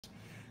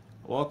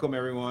Welcome,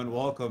 everyone.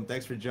 Welcome.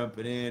 Thanks for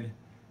jumping in.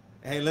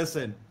 Hey,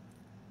 listen,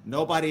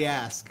 nobody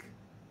asked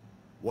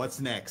what's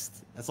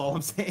next. That's all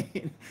I'm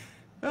saying.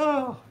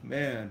 Oh,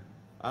 man.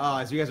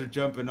 As you guys are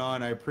jumping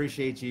on, I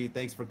appreciate you.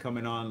 Thanks for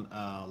coming on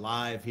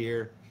live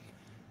here.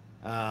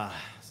 Uh,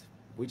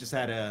 we just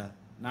had a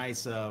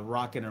nice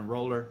rockin' and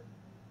roller.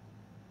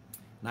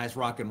 Nice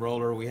rock and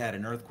roller. We had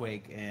an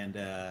earthquake, and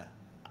I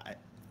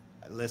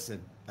listen.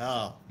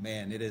 Oh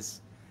man, it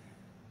is.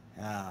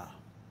 Uh,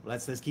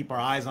 let's keep our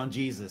eyes on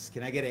Jesus.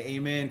 Can I get an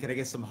amen? Can I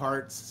get some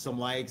hearts, some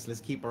likes?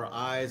 Let's keep our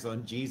eyes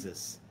on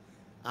Jesus.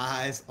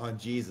 Eyes on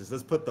Jesus.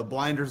 Let's put the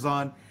blinders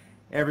on.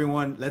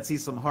 Everyone, let's see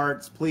some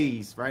hearts,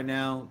 please. Right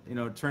now,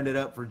 turn it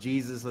up for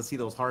Jesus. Let's see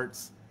those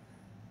hearts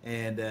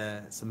and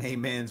some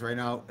amens right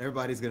now.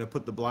 Everybody's gonna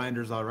put the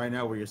blinders on right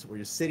now where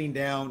you're sitting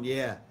down.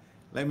 Yeah.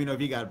 Let me know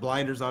if you got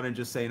blinders on and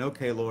just saying,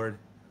 okay, Lord.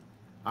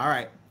 All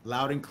right,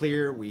 loud and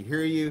clear. We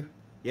hear you.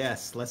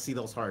 Yes, let's see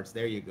those hearts.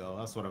 There you go.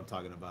 That's what I'm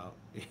talking about.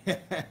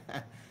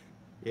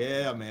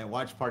 Yeah, man.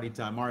 Watch party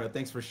time. Mario,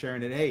 thanks for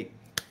sharing it. Hey,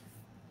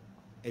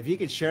 if you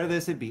could share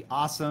this, it'd be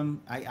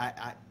awesome. When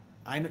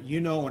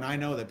I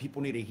know that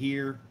people need to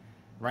hear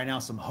right now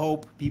some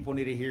hope. People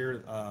need to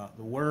hear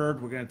the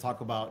word. We're going to talk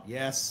about,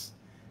 yes,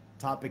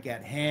 topic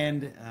at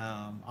hand.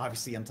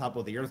 Obviously, on top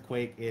of the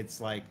earthquake,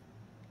 it's like,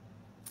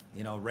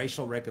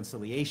 racial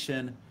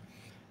reconciliation.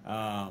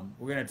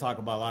 We're going to talk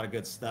about a lot of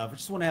good stuff. I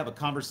just want to have a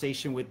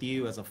conversation with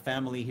you as a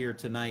family here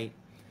tonight.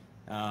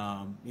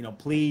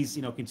 Please,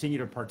 continue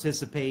to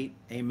participate.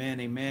 Amen,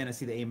 amen. I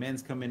see the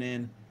amens coming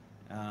in.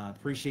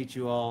 Appreciate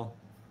you all.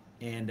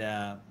 And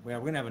we're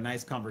going to have a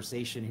nice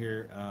conversation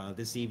here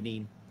this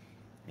evening.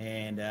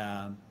 And,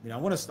 I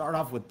want to start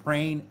off with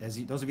praying.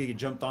 Those of you who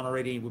jumped on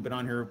already, we've been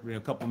on here a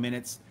couple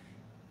minutes.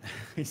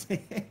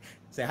 Say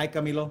hi,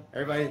 Camilo.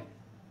 Everybody.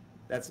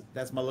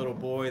 That's my little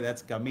boy.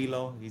 That's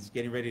Camilo. He's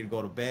getting ready to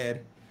go to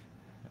bed.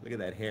 Look at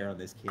that hair on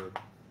this kid.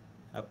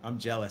 I'm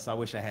jealous. I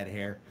wish I had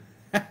hair.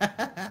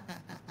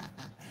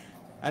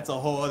 That's a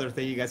whole other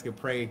thing. You guys could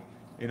pray,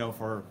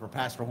 for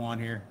Pastor Juan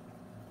here.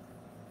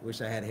 Wish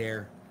I had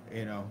hair.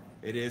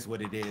 It is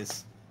what it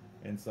is.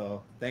 And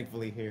so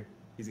thankfully here,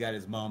 he's got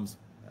his mom's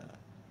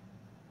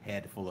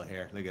head full of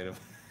hair. Look at him.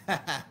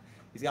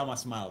 He's got my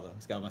smile though.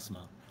 He's got my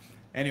smile.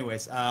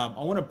 Anyways, I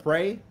want to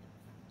pray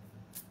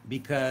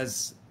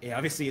because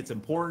obviously it's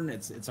important.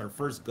 It's our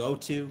first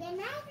go-to. Good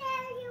night,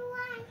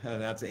 everyone.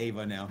 That's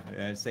Ava now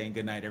saying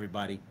good night,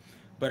 everybody.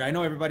 But I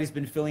know everybody's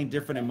been feeling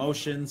different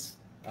emotions.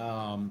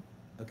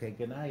 Okay,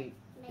 good night.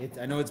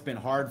 I know it's been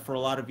hard for a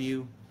lot of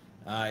you.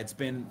 It's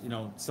been,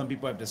 some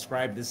people have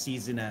described this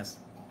season as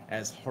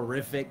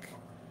horrific,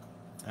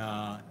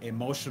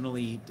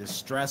 emotionally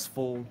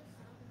distressful,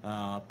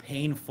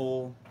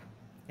 painful,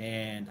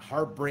 and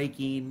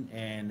heartbreaking,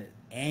 and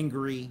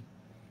angry.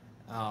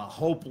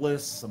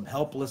 Hopeless, some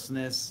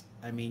helplessness.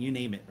 I mean, you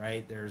name it,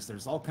 right?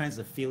 There's all kinds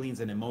of feelings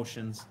and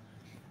emotions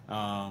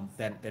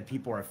that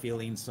people are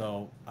feeling.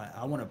 So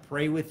I want to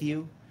pray with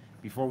you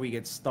before we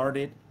get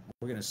started.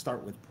 We're going to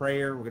start with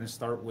prayer. We're going to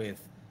start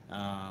with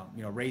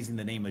raising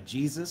the name of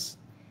Jesus.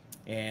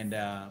 And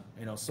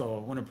so I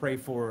want to pray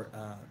for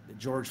the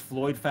George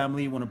Floyd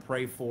family. I want to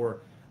pray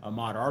for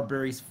Ahmaud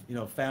Arbery's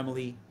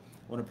family.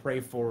 I want to pray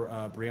for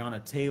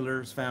Breonna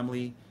Taylor's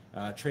family,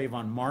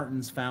 Trayvon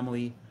Martin's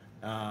family.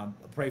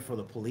 Pray for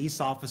the police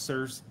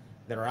officers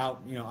that are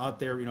out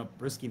there,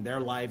 risking their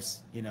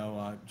lives,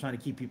 trying to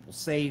keep people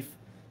safe,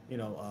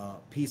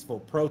 peaceful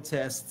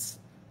protests.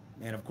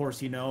 And of course,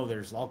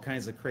 there's all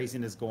kinds of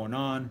craziness going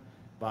on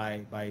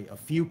by a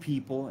few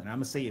people, and I'm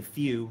gonna say a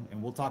few,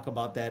 and we'll talk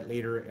about that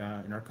later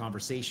in our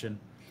conversation.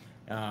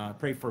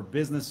 Pray for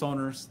business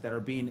owners that are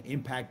being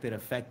impacted,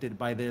 affected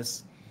by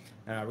this.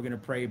 We're gonna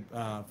pray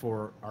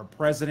for our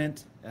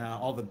president,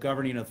 all the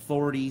governing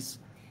authorities.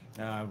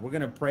 We're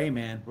gonna pray,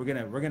 man. We're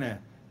gonna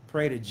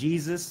pray to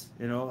Jesus.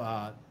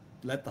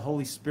 Let the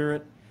Holy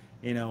Spirit,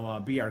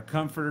 be our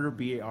comforter,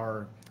 be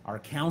our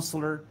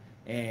counselor,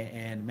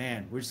 and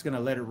man, we're just gonna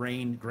let it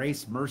rain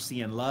grace,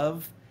 mercy, and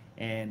love.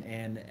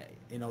 And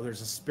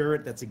there's a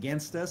spirit that's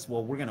against us.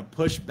 Well, we're gonna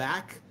push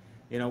back.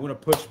 We're gonna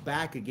push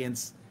back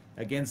against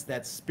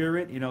that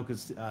spirit.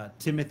 Because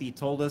Timothy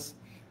told us,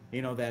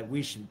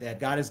 that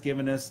God has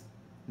given us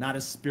not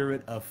a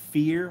spirit of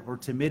fear or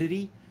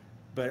timidity,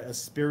 but a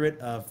spirit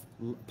of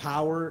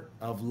power,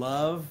 of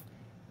love,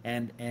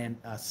 and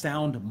a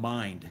sound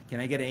mind.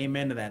 Can I get an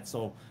amen to that?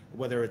 So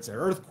whether it's an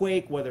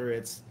earthquake, whether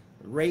it's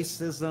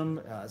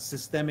racism,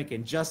 systemic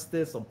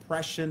injustice,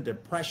 oppression,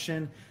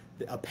 depression,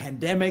 a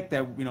pandemic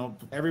that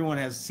everyone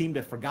has seemed to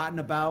have forgotten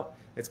about,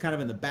 it's kind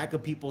of in the back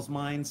of people's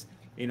minds.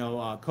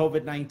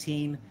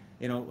 COVID-19.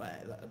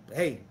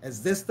 Hey,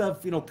 as this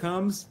stuff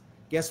comes,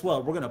 guess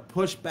what? We're gonna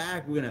push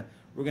back. We're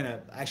gonna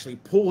actually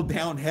pull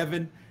down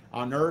heaven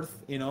on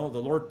earth. The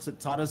Lord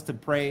taught us to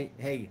pray,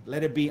 hey,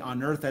 let it be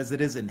on earth as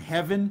it is in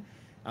heaven.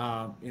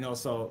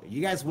 So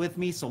you guys with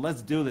me? So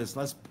let's do this.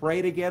 Let's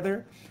pray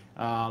together.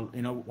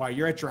 While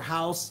you're at your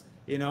house,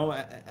 you know,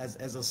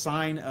 as a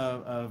sign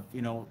of,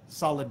 you know,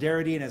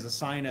 solidarity, and as a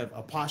sign of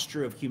a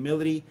posture of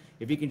humility.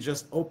 If you can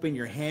just open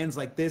your hands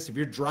like this. If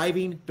you're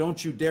driving,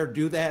 don't you dare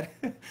do that.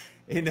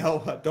 You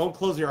know, don't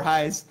close your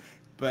eyes.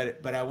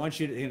 But I want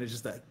you to, you know,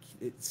 just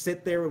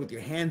sit there with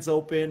your hands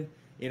open,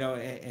 you know,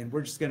 and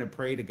we're just going to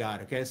pray to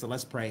God. Okay, so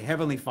let's pray.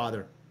 Heavenly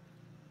Father,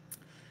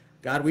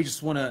 God, we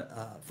just want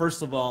to,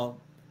 first of all,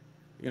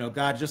 you know,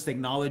 God, just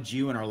acknowledge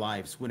you in our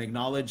lives. We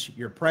acknowledge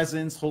your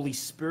presence. Holy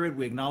Spirit,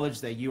 we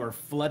acknowledge that you are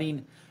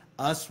flooding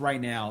us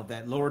right now.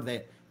 That, Lord,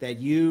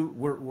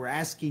 we're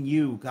asking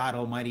you, God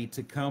Almighty,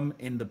 to come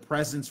in the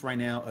presence right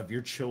now of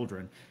your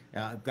children.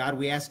 God,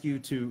 we ask you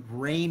to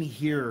reign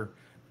here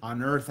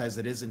on earth as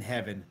it is in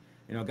heaven.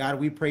 You know, God,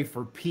 we pray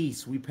for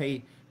peace. We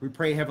pray,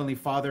 Heavenly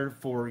Father,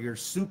 for your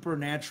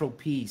supernatural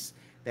peace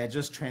that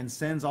just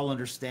transcends all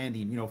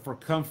understanding, you know, for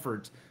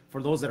comfort,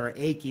 for those that are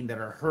aching, that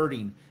are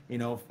hurting, you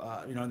know,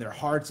 in their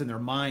hearts and their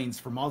minds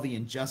from all the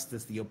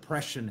injustice, the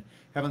oppression.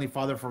 Heavenly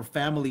Father, for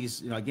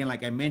families, you know, again,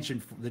 like I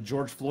mentioned, the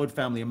George Floyd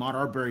family, Ahmaud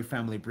Arbery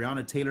family,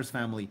 Breonna Taylor's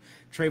family,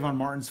 Trayvon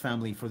Martin's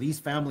family, for these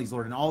families,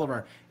 Lord, and all of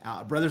our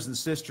brothers and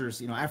sisters,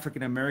 you know,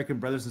 African-American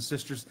brothers and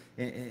sisters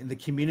in the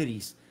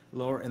communities,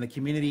 Lord, in the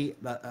community,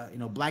 you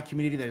know, Black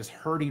community that is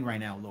hurting right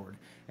now, Lord,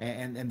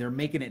 and they're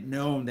making it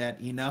known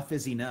that enough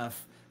is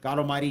enough. God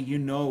Almighty, you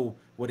know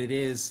what it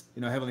is,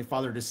 you know, Heavenly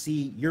Father, to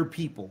see your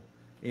people,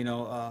 you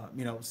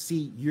know,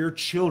 see your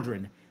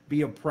children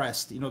be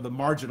oppressed, you know, the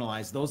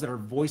marginalized, those that are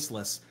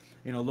voiceless,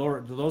 you know,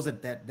 Lord, those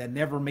that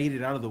never made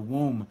it out of the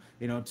womb,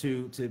 you know,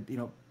 to you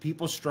know,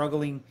 people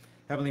struggling,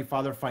 Heavenly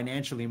Father,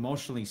 financially,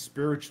 emotionally,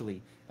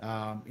 spiritually,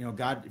 you know,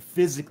 God,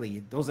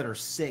 physically, those that are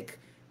sick.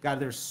 God,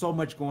 there's so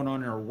much going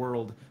on in our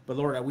world, but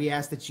Lord, we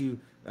ask that you,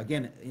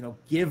 again, you know,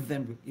 give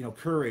them, you know,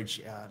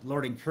 courage.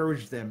 Lord,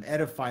 encourage them,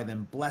 edify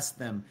them, bless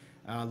them.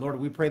 Lord,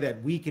 we pray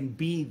that we can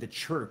be the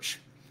church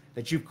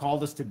that you've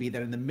called us to be,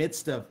 that in the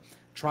midst of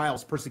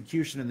trials,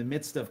 persecution, in the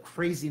midst of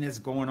craziness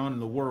going on in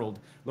the world,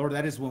 Lord,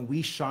 that is when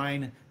we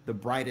shine the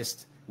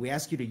brightest. We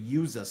ask you to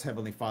use us,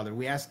 Heavenly Father.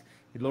 We ask,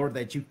 Lord,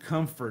 that you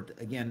comfort,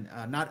 again,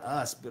 not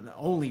us,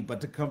 but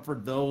to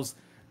comfort those,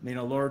 you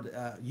know, Lord,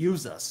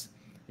 use us,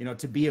 you know,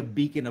 to be a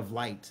beacon of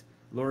light.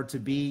 Lord, to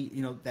be,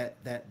 you know,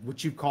 that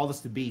what you've called us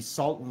to be,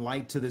 salt and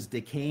light to this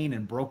decaying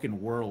and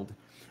broken world.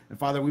 And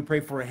Father, we pray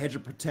for a hedge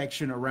of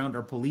protection around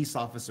our police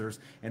officers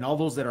and all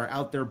those that are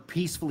out there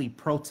peacefully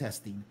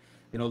protesting.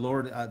 You know,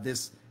 Lord,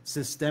 this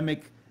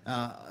systemic,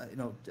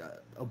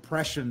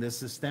 oppression, this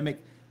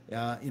systemic,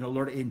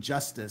 Lord,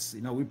 injustice.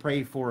 You know, we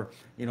pray for,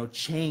 you know,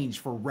 change,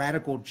 for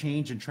radical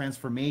change and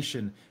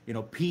transformation, you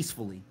know,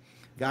 peacefully.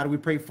 God, we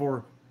pray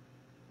for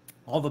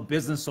all the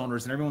business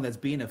owners and everyone that's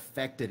being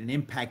affected and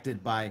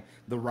impacted by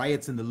the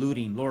riots and the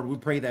looting. Lord, we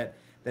pray that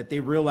they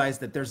realize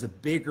that there's a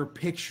bigger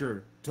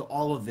picture to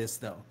all of this,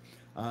 though,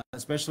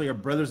 especially our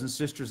brothers and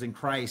sisters in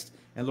Christ.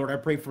 And Lord, I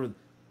pray for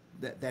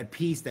that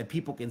peace that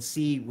people can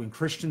see when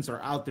Christians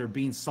are out there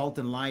being salt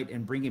and light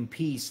and bringing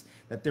peace,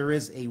 that there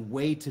is a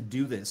way to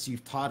do this.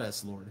 You've taught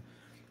us, Lord,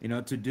 you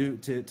know,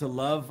 to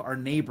love our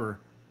neighbor,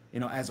 you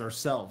know, as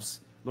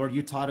ourselves. Lord,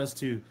 you taught us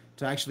to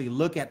actually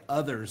look at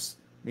others,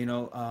 you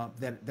know,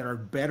 that are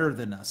better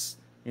than us,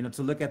 you know,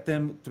 to look at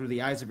them through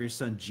the eyes of your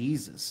son,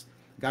 Jesus.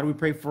 God, we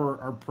pray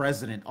for our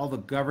president, all the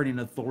governing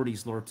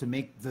authorities, Lord, to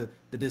make the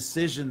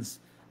decisions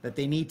that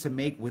they need to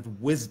make with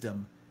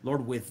wisdom,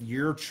 Lord, with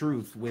your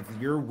truth, with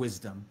your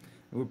wisdom.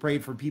 And we pray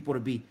for people to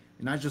be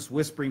not just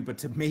whispering, but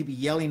to maybe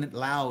yelling it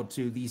loud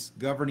to these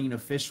governing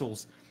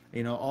officials,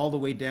 you know, all the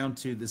way down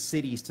to the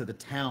cities, to the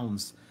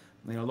towns,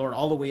 you know, Lord,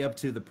 all the way up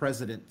to the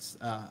president's,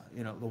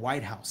 the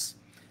White House.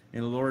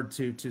 And Lord,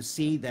 to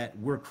see that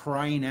we're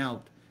crying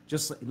out,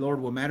 just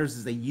Lord, what matters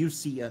is that you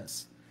see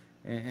us.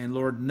 And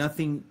Lord,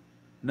 nothing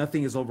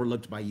is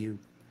overlooked by you.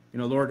 You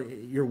know, Lord,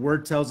 your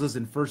word tells us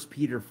in 1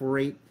 Peter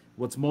 4:8,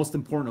 what's most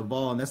important of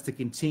all, and that's to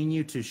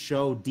continue to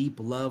show deep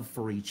love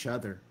for each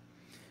other.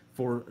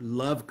 For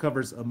love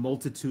covers a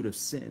multitude of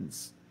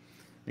sins.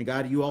 And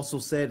God, you also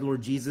said,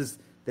 Lord Jesus,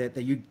 that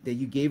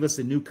you gave us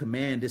a new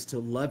command, is to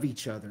love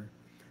each other.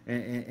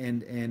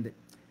 And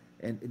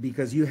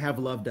because you have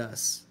loved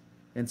us.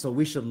 And so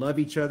we should love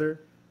each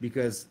other,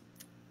 because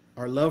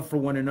our love for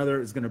one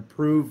another is going to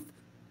prove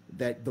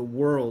that to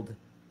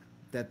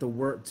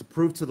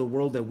prove to the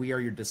world that we are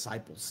your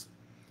disciples.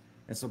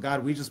 And so,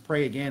 God, we just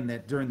pray again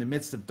that during the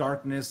midst of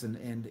darkness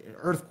and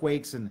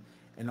earthquakes and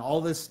all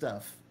this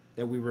stuff,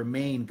 that we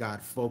remain,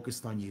 God,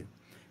 focused on you.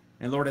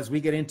 And Lord, as we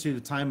get into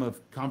the time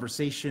of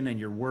conversation and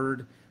your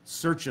word,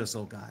 search us,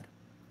 oh God,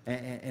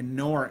 and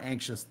know our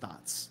anxious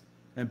thoughts,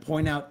 and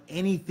point out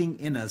anything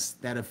in us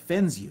that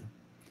offends you,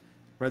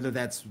 whether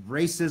that's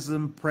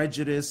racism,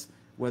 prejudice,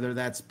 whether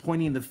that's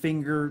pointing the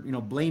finger, you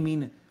know,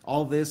 blaming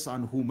all this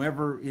on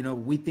whomever, you know,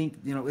 we think,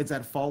 you know, it's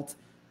at fault.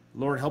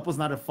 Lord, help us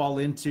not to fall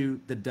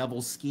into the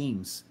devil's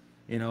schemes,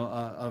 you know,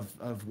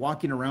 of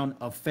walking around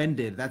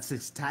offended. That's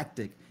his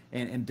tactic,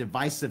 and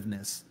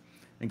divisiveness.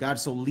 And God,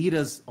 so lead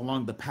us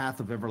along the path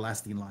of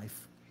everlasting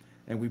life.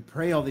 And we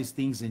pray all these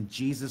things in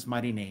Jesus'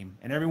 mighty name.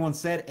 And everyone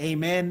said,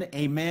 amen,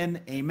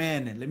 amen,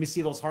 amen. And let me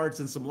see those hearts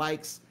and some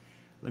likes.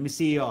 Let me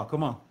see y'all.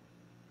 Come on.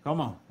 Come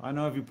on. I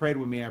know if you prayed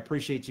with me, I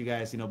appreciate you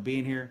guys,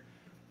 being here.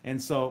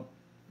 And so,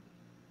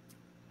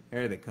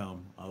 here they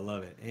come. I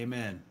love it.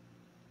 Amen.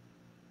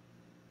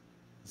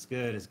 It's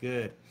good. It's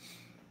good.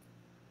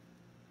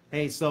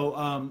 Hey, so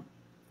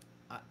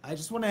I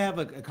just want to have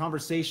a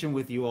conversation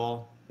with you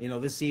all,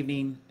 this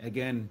evening.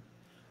 Again,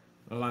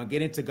 I want to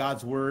get into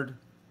God's word.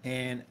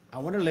 And I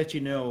want to let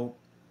you know,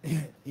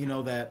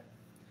 that,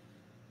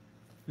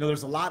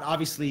 there's a lot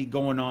obviously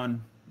going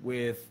on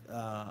with,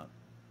 the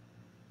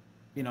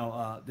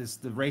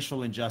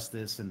racial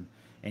injustice, and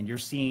you're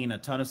seeing a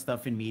ton of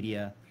stuff in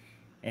media.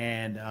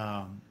 And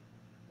I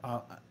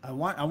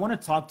want to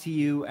talk to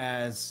you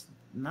as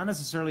not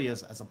necessarily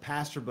as a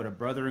pastor, but a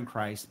brother in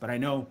Christ. But I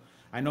know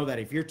that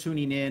if you're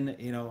tuning in,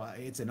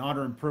 it's an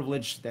honor and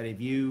privilege that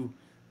if you,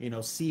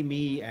 see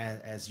me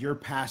as your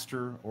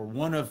pastor or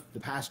one of the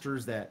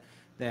pastors that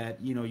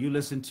you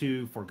listen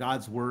to for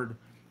God's word,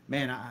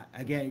 man,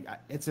 again,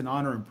 it's an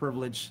honor and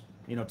privilege,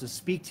 to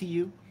speak to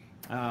you.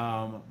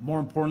 More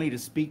importantly, to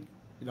speak,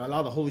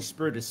 allow the Holy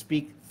Spirit to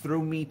speak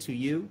through me to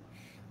you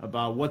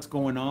about what's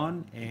going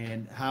on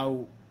and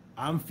how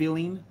I'm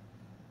feeling,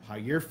 how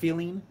you're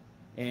feeling,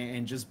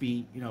 and just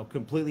be,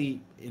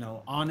 completely,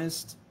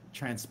 honest,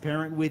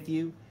 transparent with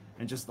you,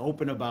 and just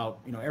open about,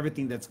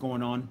 everything that's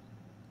going on.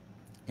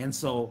 And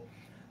so,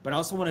 but I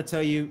also want to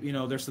tell you,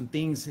 there's some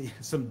things,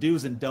 some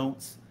do's and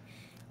don'ts,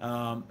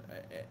 and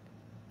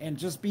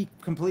just be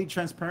completely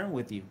transparent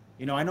with you.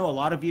 I know a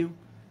lot of you,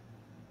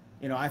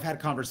 I've had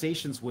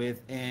conversations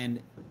with,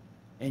 and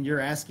you're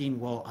asking,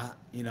 well,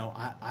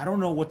 I don't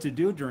know what to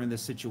do during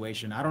this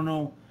situation. I don't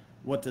know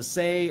what to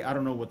say. I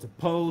don't know what to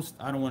post.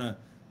 I don't want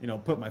to,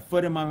 put my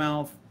foot in my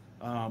mouth.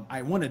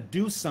 I want to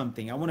do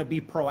something. I want to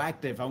be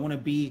proactive. I want to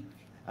be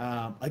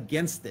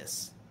against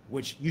this,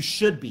 which you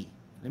should be.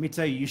 Let me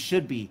tell you, you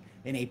should be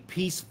in a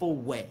peaceful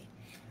way.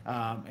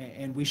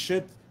 And we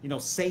should,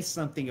 say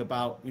something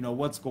about,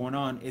 what's going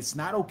on. It's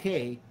not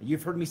okay.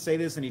 You've heard me say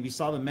this, and if you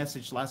saw the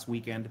message last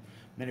weekend,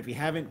 and if you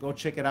haven't, go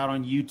check it out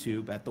on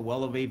YouTube at The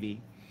Well of AV.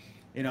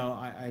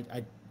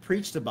 I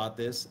preached about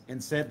this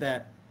and said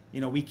that,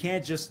 we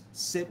can't just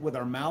sit with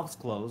our mouths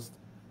closed,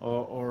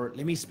 or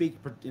let me speak,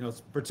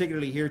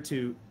 particularly here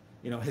to,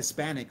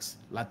 Hispanics,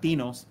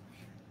 Latinos,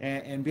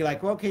 and be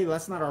like, well, okay,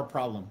 that's not our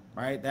problem,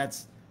 right?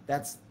 That's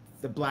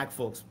the black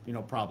folks,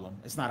 problem.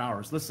 It's not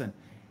ours. Listen,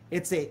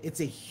 it's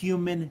a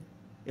human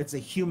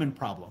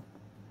problem.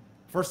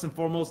 First and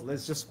foremost,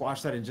 let's just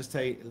squash that and just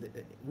tell you,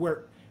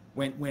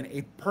 when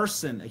a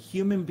person, a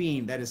human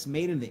being that is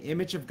made in the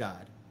image of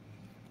God,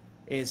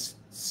 is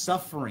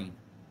suffering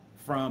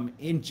from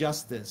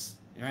injustice,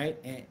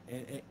 right?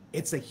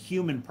 It's a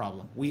human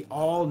problem. We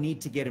all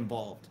need to get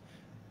involved,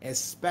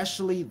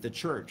 especially the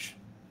church.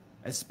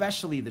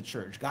 Especially the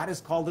church. God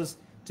has called us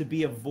to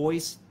be a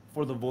voice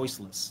for the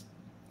voiceless.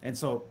 And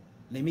so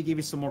let me give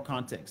you some more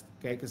context,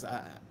 okay? Because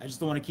I just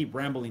don't want to keep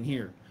rambling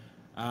here.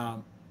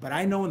 But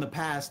I know in the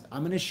past,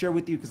 I'm going to share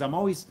with you, because I'm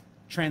always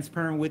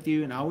transparent with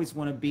you, and I always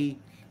want to be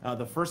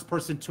the first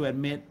person to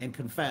admit and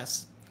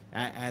confess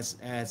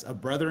as a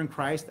brother in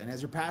Christ and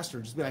as your pastor.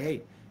 Just be like,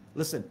 hey,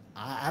 listen,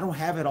 I don't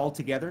have it all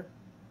together.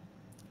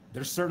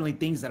 There's certainly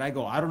things that I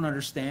don't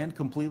understand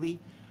completely.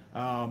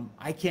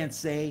 I can't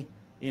say,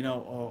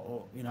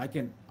 I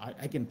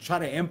can try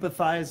to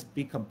empathize,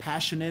 be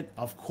compassionate.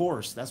 Of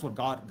course, that's what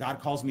God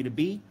calls me to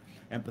be,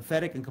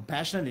 empathetic and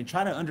compassionate, and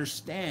try to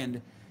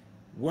understand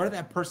where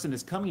that person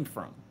is coming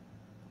from,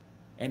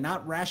 and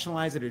not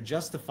rationalize it or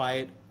justify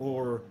it,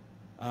 or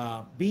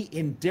be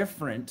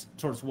indifferent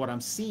towards what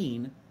I'm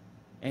seeing,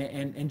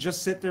 and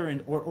just sit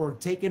there or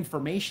take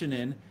information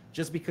in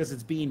just because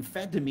it's being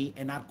fed to me,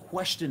 and not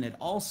question it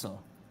also.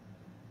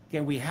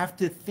 Okay, we have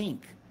to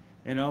think.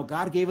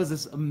 God gave us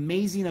this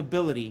amazing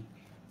ability.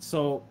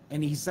 So,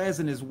 and he says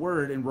in his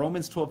word in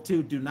Romans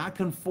 12:2, do not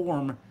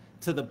conform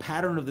to the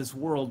pattern of this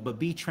world, but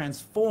be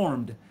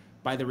transformed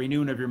by the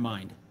renewing of your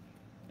mind.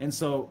 And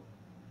so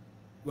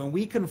when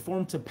we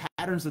conform to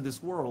patterns of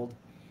this world,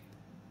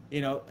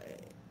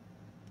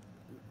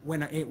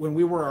 when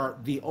we were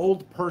the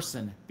old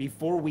person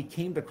before we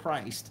came to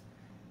Christ,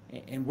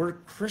 and we're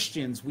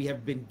Christians, we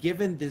have been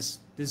given this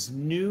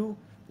new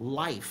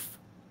life,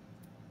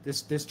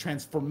 this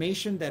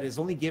transformation that is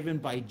only given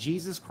by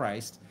Jesus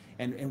Christ,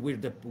 and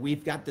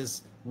we've got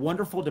this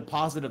wonderful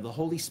deposit of the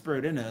Holy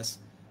Spirit in us.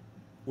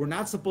 We're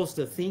not supposed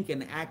to think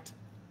and act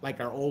like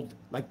the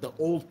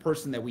old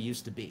person that we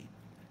used to be.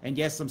 And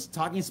yes, I'm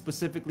talking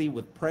specifically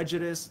with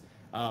prejudice,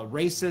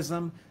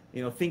 racism.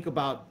 Think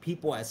about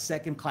people as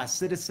second-class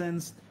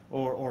citizens,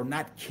 or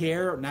not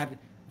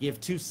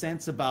give 2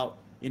 cents about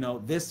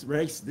this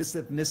race, this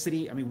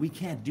ethnicity. I mean, we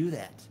can't do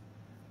that.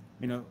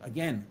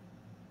 Again,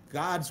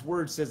 God's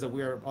word says that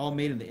we are all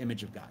made in the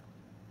image of God.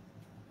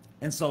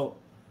 And so,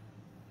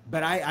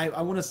 but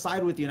I want to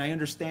side with you, and I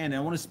understand, and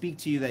I want to speak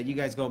to you that you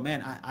guys go,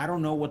 man, I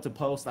don't know what to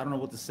post, I don't know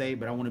what to say,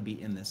 but I want to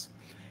be in this.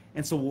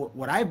 And so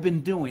what I've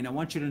been doing, I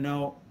want you to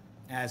know,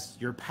 as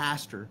your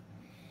pastor,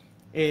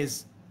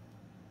 is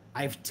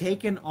I've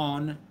taken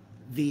on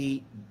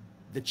the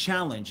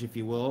challenge, if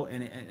you will,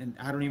 and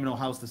I don't even know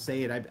how else to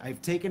say it.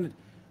 I've taken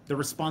the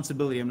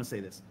responsibility. I'm going to say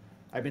this.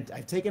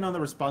 I've taken on the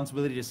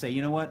responsibility to say,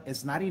 you know what?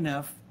 It's not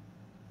enough.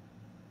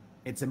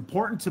 It's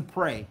important to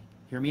pray.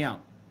 Hear me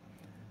out.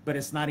 But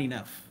it's not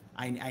enough.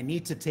 I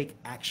need to take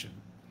action.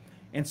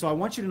 And so I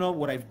want you to know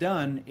what I've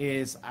done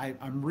is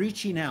I'm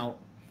reaching out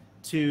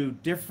to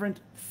different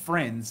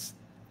friends,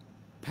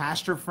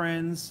 pastor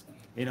friends,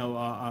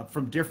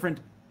 from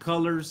different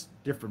colors,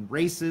 different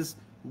races,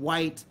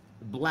 white,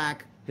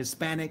 black,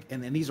 Hispanic,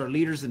 and then these are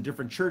leaders in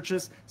different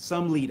churches.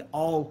 Some lead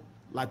all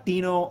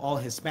Latino, all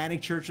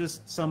Hispanic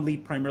churches. Some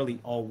lead primarily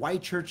all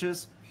white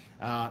churches.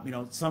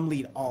 Some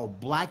lead all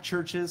black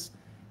churches.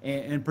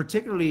 And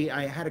particularly,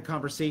 I had a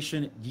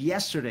conversation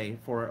yesterday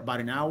for about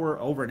an hour,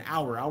 over an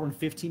hour and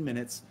 15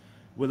 minutes,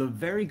 with a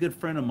very good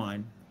friend of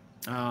mine,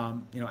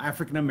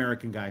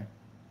 African-American guy,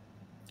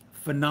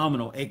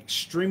 phenomenal,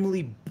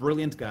 extremely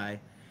brilliant guy,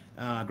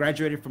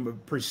 graduated from a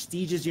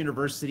prestigious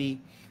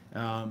university.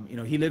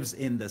 He lives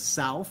in the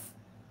South,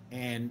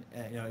 and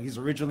he's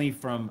originally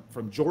from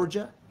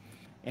Georgia,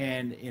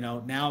 and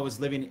now is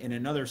living in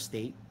another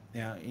state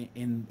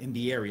in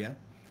the area.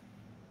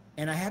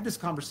 And I had this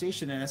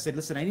conversation, and I said,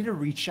 listen, I need to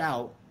reach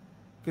out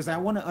because I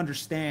want to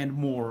understand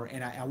more,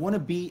 and I want to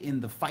be in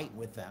the fight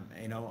with them,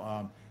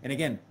 and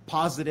again,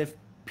 positive,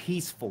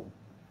 peaceful.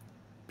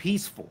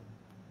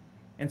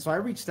 And so I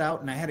reached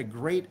out, and I had a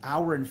great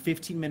hour and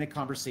 15-minute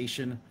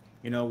conversation,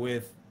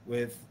 with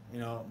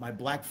my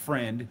black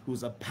friend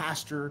who's a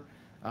pastor.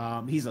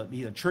 He's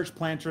a church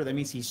planter. That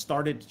means he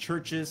started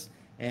churches,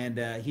 and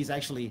he's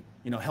actually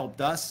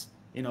helped us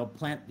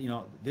plant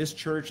this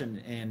church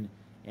and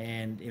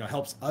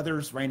helps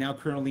others right now.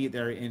 Currently,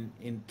 they're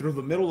in through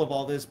the middle of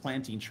all this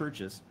planting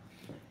churches.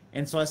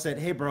 And so I said,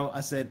 hey, bro,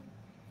 I said,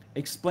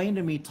 explain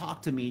to me,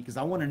 talk to me, because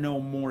I want to know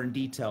more in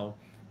detail.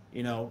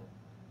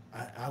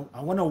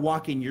 I want to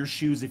walk in your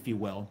shoes, if you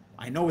will.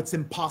 I know it's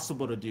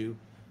impossible to do,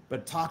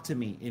 but talk to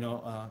me.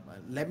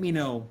 Let me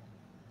know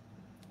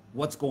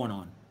what's going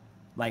on,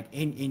 like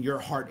in your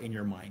heart, in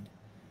your mind.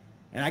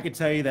 And I could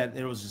tell you that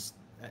it was just,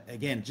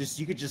 again,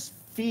 you could just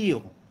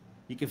feel.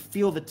 You can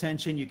feel the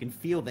tension. You can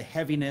feel the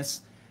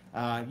heaviness.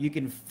 You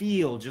can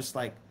feel just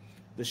like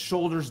the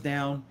shoulders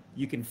down.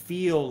 You can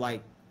feel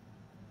like,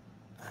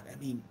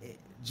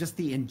 just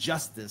the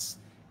injustice.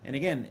 And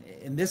again,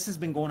 and this has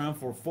been going on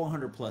for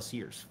 400 plus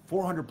years.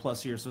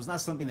 So it's not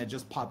something that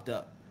just popped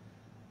up.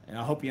 And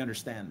I hope you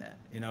understand that.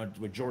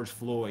 With George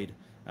Floyd,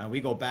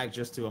 we go back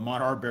just to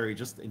Ahmaud Arbery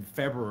just in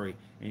February.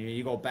 And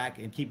you go back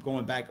and keep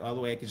going back all the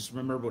way. I can just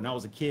remember when I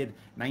was a kid,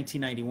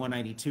 1991,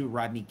 92,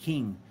 Rodney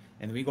King.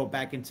 And then we go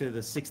back into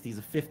the 60s,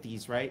 the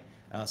 50s, right?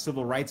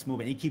 Civil rights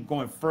movement. And you keep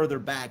going further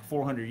back,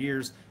 400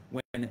 years,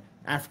 when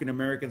African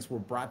Americans were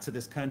brought to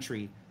this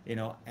country,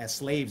 as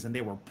slaves, and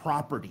they were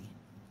property,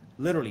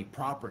 literally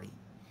property.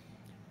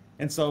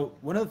 And so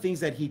one of the things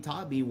that he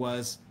taught me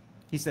was,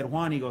 he said,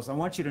 Juan, he goes, I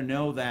want you to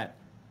know that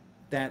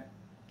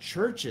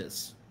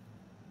churches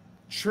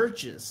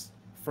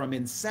from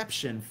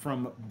inception,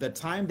 from the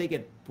time they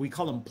get, we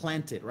call them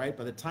planted, right?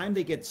 By the time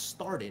they get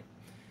started,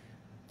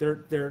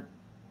 they're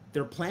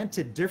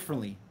planted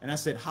differently. And I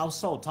said, how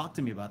so? Talk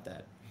to me about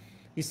that.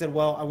 He said,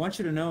 well, I want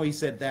you to know, he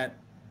said, that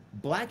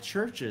black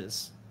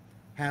churches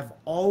have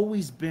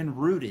always been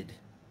rooted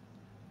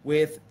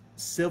with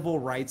civil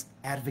rights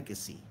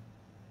advocacy.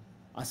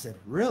 I said,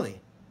 really?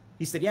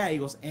 He said, yeah. He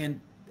goes, and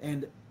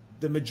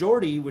the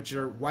majority, which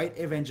are white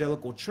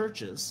evangelical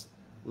churches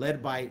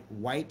led by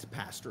white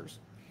pastors,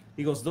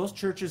 he goes, those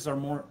churches are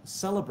more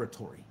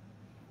celebratory.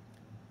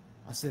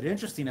 I said,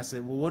 interesting. I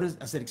said, well,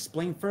 I said,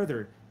 explain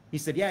further. He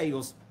said, yeah. He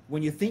goes,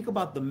 when you think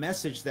about the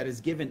message that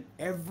is given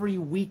every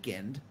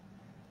weekend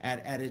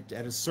at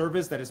a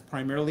service that is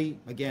primarily,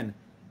 again,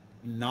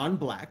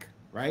 non-black,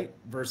 right,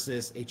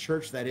 versus a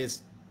church that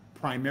is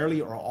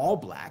primarily or all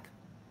black,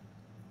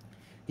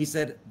 he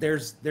said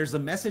there's a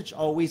message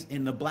always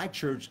in the black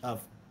church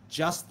of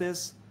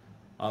justice,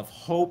 of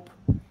hope,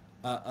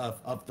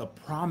 of the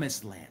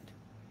promised land.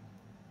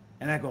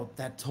 And I go,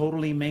 that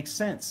totally makes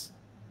sense.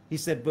 He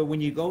said, but when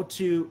you go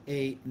to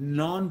a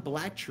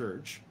non-black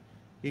church,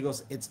 he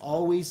goes, it's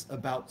always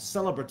about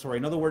celebratory.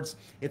 In other words,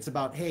 it's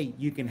about, hey,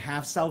 you can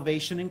have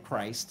salvation in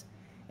Christ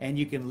and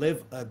you can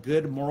live a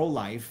good moral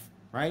life,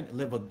 right?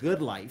 Live a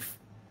good life.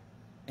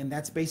 And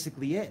that's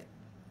basically it.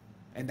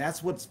 And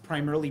that's what's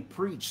primarily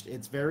preached.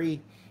 It's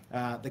very,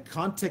 the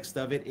context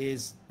of it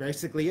is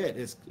basically it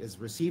is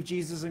receive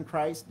Jesus in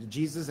Christ,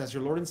 Jesus as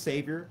your Lord and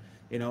Savior,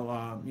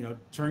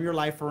 turn your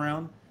life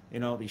around,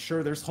 be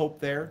sure there's hope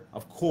there.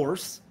 Of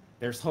course,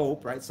 there's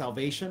hope, right?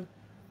 Salvation.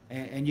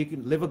 And you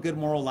can live a good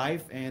moral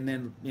life and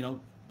then,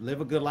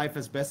 live a good life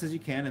as best as you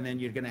can. And then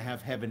you're going to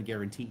have heaven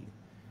guaranteed.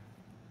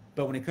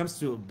 But when it comes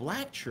to a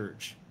black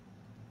church,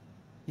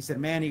 he said,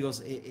 man, he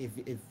goes,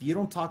 if you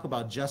don't talk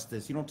about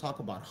justice, you don't talk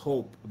about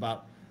hope,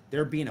 about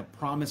there being a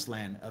promised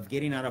land of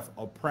getting out of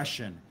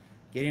oppression,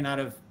 getting out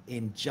of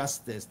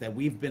injustice that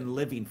we've been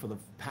living for the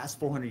past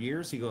 400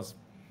 years, he goes,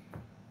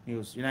 He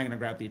goes, you're not going to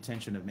grab the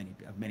attention of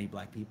many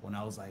black people. And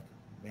I was like,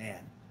 man,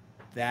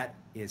 that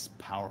is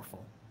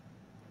powerful.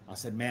 I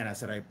said, man, I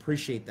said, I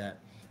appreciate that.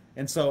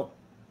 And so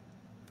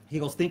he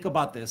goes, think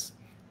about this.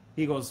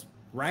 He goes,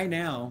 right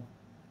now,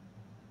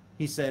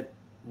 he said,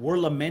 we're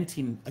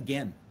lamenting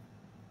again.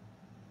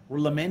 We're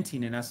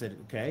lamenting. And I said,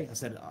 okay. I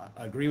said,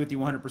 I agree with you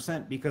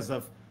 100% because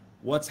of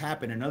what's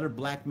happened. Another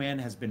black man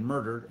has been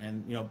murdered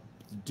and,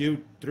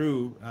 due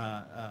through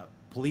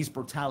police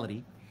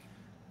brutality.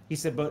 He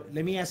said, but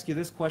let me ask you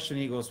this question.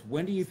 He goes,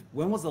 when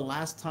was the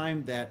last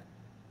time that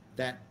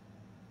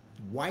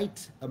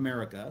white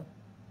America,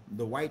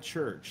 the white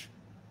church,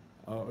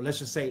 or let's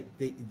just say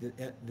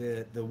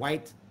the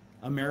white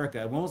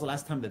America, when was the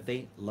last time that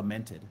they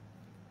lamented?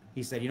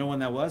 He said, you know when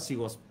that was? He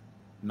goes,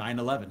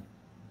 9/11.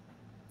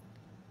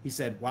 He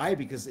said, why?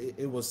 Because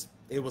it was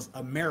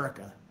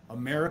America.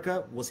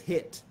 America was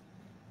hit,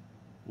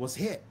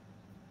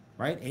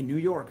 right? In New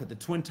York at the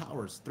Twin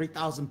Towers,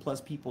 3,000 plus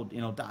people,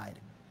 died.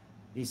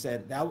 He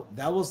said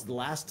that was the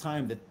last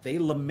time that they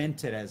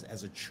lamented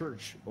as a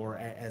church or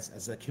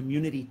as a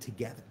community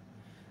together.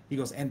 He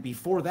goes, and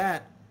before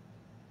that,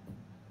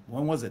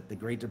 when was it? The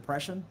Great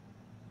Depression?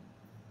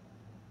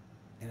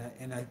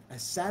 And I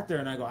sat there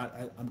and I go,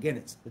 I'm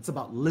getting it. It's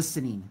about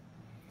listening.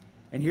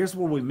 And here's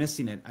where we're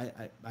missing it.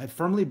 I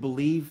firmly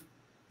believe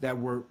that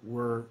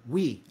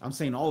I'm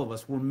saying all of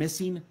us, we're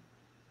missing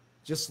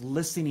just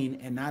listening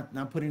and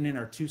not putting in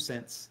our 2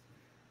 cents.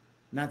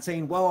 Not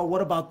saying, well,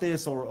 what about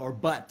this or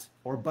but.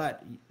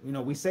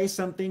 We say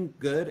something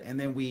good and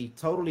then we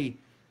totally,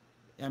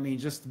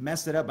 just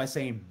mess it up by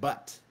saying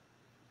but.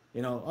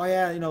 Oh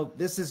yeah,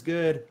 this is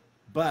good,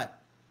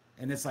 but.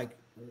 And it's like,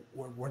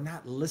 we're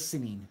not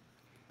listening.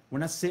 We're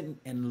not sitting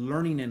and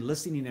learning and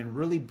listening and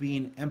really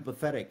being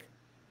empathetic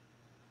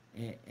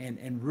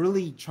and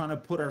really trying to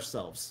put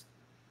ourselves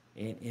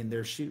in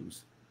their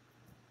shoes.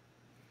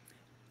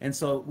 And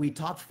so we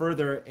talked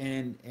further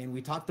and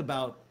we talked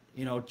about,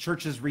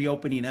 churches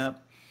reopening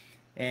up.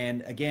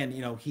 And again,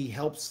 he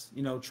helps,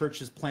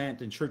 churches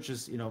plant and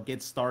churches,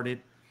 get started.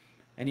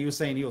 And he was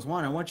saying,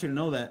 Juan, I want you to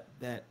know that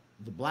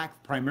the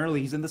black, primarily,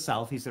 he's in the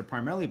South. He said,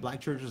 primarily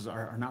black churches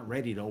are not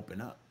ready to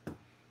open up.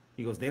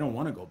 He goes, they don't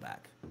want to go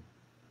back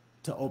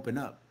to open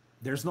up.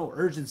 There's no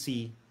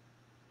urgency,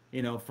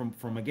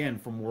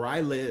 from where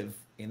I live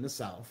in the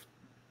South,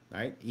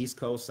 right? East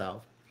Coast,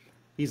 South.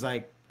 He's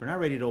like, we're not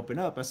ready to open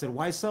up. I said,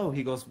 why so?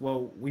 He goes,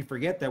 well, we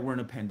forget that we're in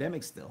a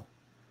pandemic still.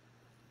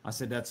 I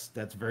said, that's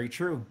very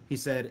true. He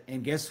said,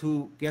 and guess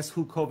who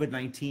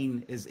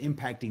COVID-19 is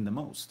impacting the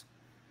most?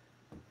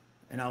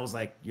 And I was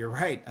like, you're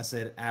right. I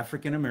said,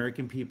 African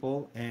American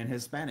people and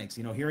Hispanics.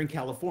 Here in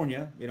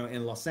California,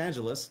 in Los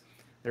Angeles,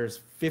 there's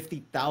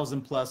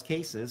 50,000 plus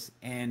cases.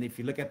 And if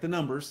you look at the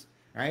numbers,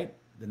 right,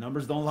 the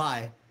numbers don't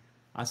lie.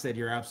 I said,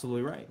 you're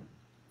absolutely right.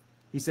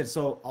 He said,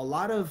 so a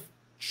lot of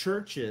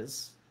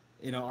churches,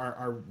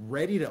 are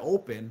ready to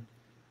open.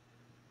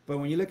 But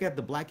when you look at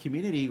the black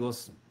community, he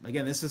goes,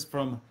 again, this is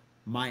from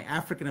my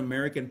African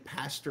American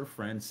pastor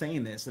friend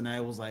saying this. And I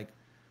was like,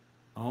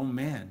 oh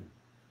man.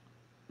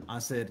 I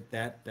said,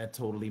 that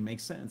totally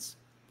makes sense.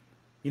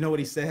 You know what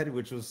he said,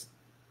 which was,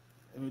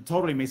 it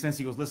totally made sense.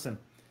 He goes, listen,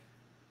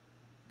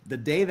 the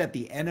day that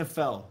the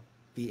NFL,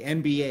 the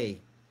NBA,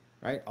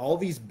 right, all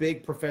these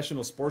big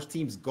professional sports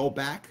teams go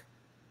back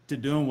to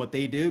doing what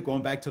they do,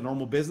 going back to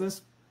normal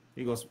business,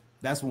 he goes,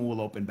 that's when we'll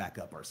open back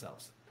up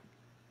ourselves.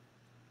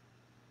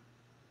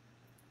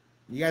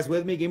 You guys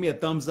with me? Give me a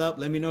thumbs up.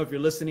 Let me know if you're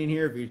listening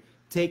here, if you're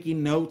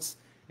taking notes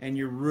and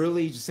you're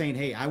really just saying,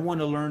 hey, I want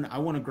to learn, I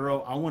want to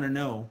grow, I want to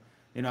know.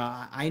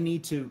 I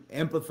need to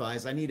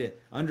empathize. I need to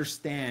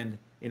understand,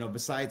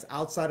 besides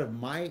outside of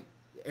my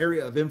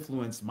area of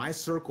influence, my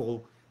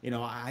circle,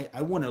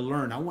 I want to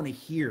learn. I want to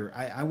hear.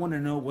 I want to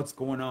know what's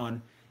going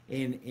on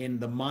in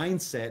the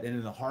mindset and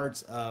in the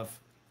hearts of,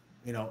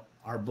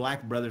 our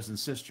black brothers and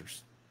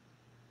sisters.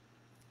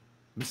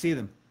 Let me see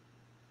them.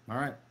 All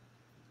right.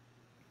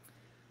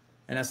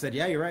 And I said,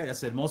 yeah, you're right. I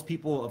said, most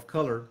people of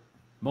color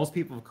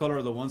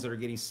are the ones that are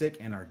getting sick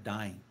and are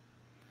dying.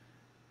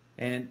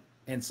 And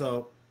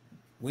so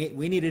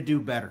we need to do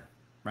better,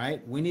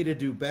 right? We need to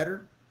do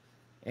better.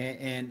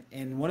 And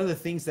one of the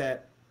things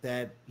that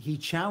he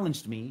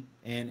challenged me,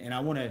 and I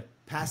want to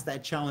pass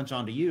that challenge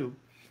on to you,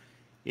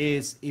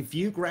 is if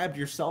you grabbed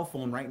your cell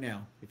phone right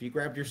now, if you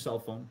grabbed your cell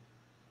phone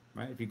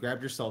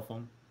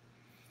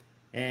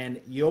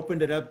and you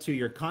opened it up to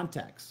your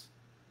contacts,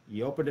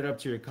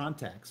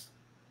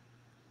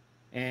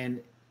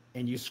 and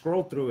you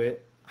scroll through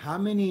it, how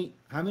many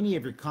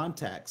of your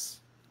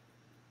contacts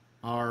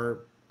are,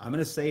 I'm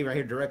going to say right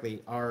here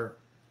directly, are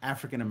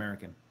African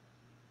American?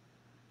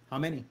 How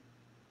many?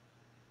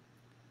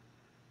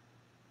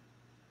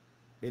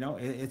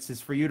 It's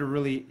just for you to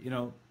really,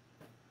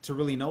 to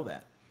really know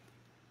that.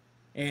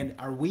 And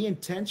are we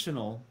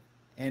intentional?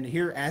 And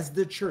here, as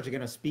the church,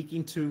 again, I'm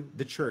speaking to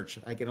the church.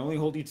 I can only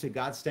hold you to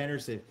God's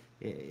standards,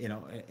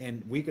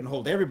 and we can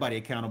hold everybody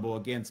accountable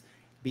against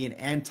being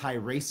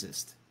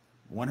anti-racist,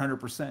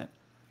 100%.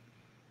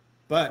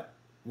 But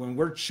when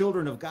we're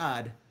children of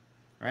God,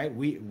 right?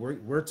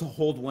 We're to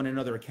hold one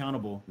another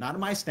accountable, not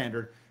my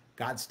standard,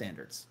 God's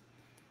standards.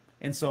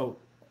 And so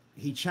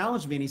he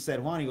challenged me and he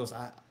said, Juan, he goes,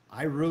 I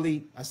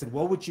said,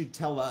 what would you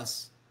tell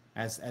us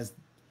as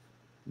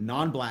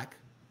non-black,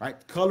 right?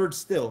 Colored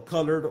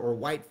or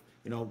white,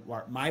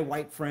 my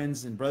white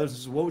friends and brothers and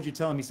sisters, what would you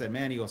tell them? He said,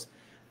 man, he goes,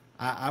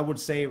 I would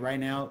say right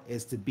now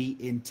is to be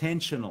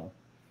intentional.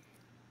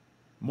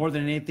 More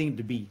than anything,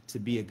 to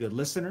be a good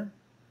listener,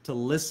 to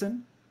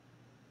listen,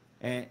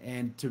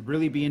 and to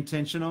really be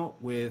intentional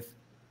with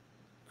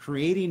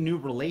creating new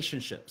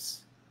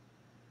relationships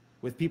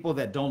with people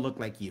that don't look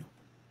like you.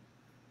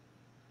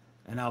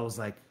 And I was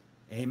like,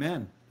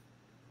 amen.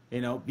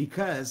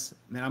 Because,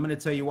 and I'm going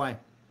to tell you why.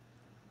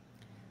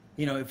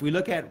 If we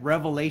look at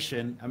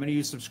Revelation, I'm going to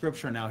use some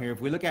scripture now here.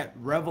 If we look at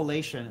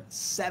Revelation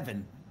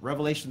 7, 9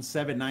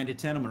 to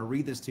 10, I'm going to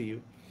read this to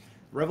you.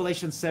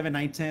 Revelation 7,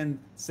 9, 10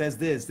 says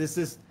this. This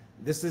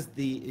is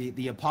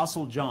the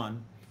Apostle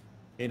John,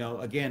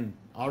 again,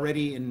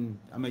 already I'm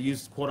going to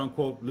use quote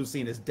unquote Lucy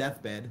in his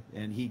deathbed,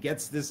 and he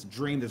gets this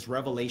dream, this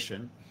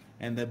revelation,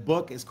 and the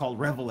book is called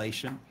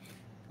Revelation,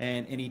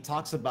 and he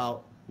talks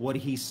about what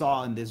he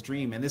saw in this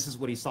dream, and this is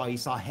what he saw. He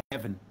saw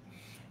heaven.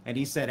 And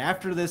he said,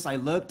 after this I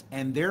looked,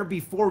 and there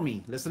before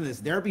me, listen to this,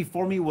 there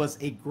before me was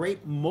a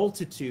great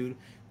multitude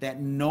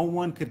that no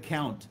one could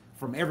count,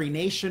 from every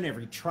nation,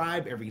 every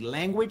tribe, every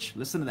language,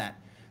 listen to that,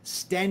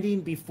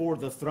 standing before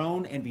the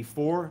throne and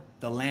before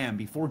the Lamb,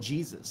 before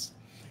Jesus.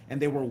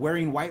 And they were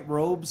wearing white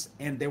robes,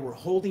 and they were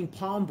holding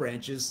palm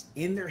branches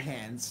in their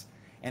hands,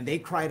 and they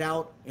cried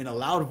out in a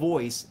loud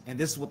voice, and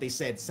this is what they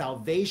said,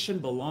 salvation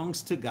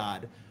belongs to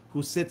God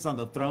who sits on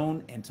the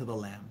throne and to the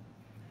Lamb.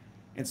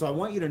 And so I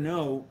want you to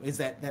know is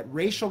that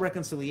racial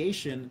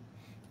reconciliation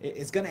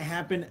is going to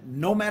happen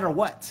no matter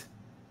what.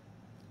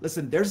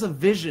 Listen, there's a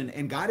vision,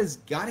 and God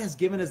has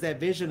given us that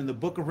vision in the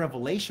book of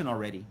Revelation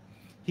already.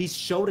 He's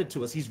showed it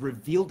to us. He's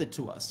revealed it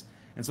to us.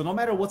 And so no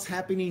matter what's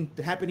happening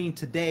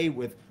today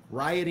with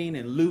rioting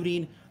and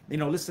looting,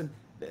 listen,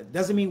 it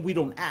doesn't mean we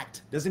don't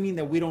act. Doesn't mean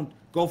that we don't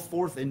go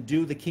forth and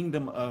do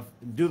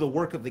the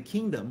work of the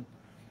kingdom.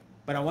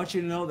 But I want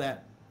you to know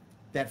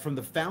that from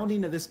the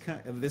founding of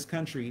this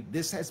country,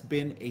 this has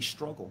been a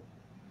struggle.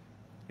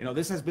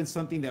 This has been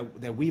something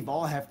that we've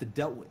all have to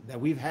dealt with,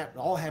 that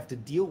all have to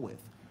deal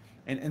with.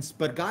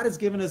 But God has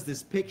given us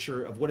this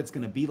picture of what it's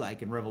going to be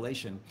like in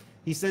Revelation.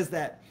 He says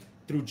that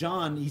through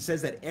John, he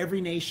says that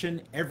every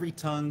nation, every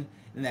tongue,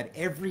 and that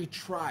every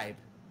tribe,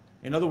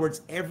 in other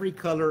words, every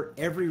color,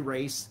 every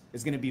race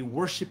is going to be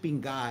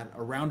worshiping God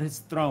around his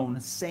throne,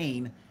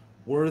 saying,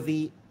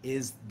 worthy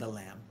is the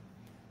Lamb.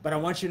 But I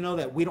want you to know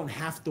that we don't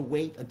have to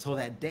wait until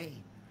that day.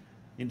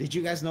 And did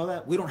you guys know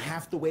that? We don't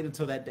have to wait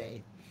until that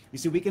day. You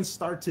see, we can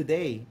start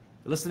today.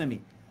 Listen to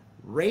me.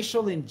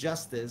 Racial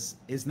injustice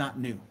is not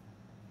new.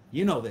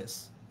 You know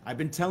this. I've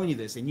been telling you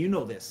this, and you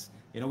know this.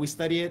 We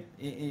study it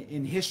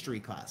in history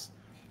class.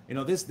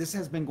 This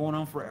has been going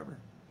on forever.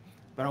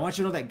 But I want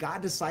you to know that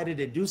God decided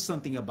to do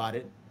something about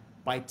it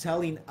by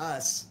telling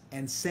us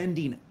and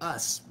sending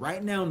us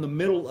right now in the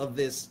middle of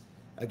this,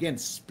 again,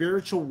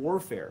 spiritual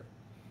warfare.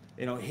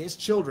 His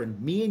children,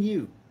 me and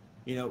you,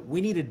 we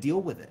need to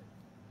deal with it.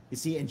 You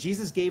see, and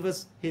Jesus gave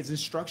us his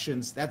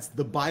instructions. That's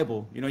the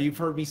Bible. You've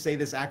heard me say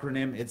this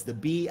acronym. It's the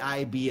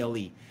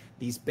BIBLE.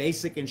 These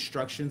basic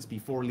instructions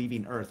before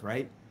leaving earth,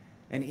 right?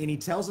 And he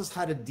tells us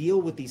how to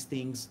deal with these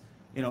things,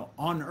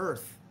 on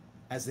earth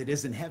as it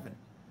is in heaven.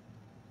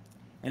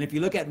 And if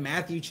you look at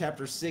Matthew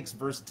chapter 6,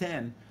 verse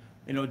 10,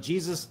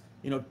 Jesus,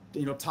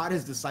 taught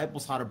his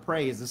disciples how to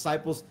pray. His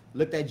disciples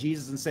looked at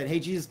Jesus and said, hey,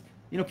 Jesus,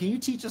 can you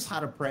teach us how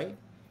to pray?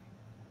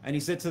 And he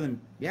said to them,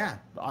 yeah,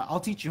 I'll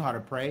teach you how to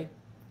pray.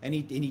 And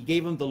he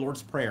gave them the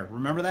Lord's Prayer.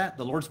 Remember that?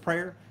 The Lord's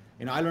Prayer?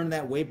 I learned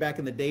that way back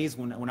in the days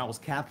when I was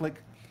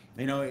Catholic.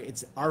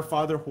 It's our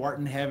Father who art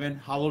in heaven,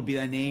 hallowed be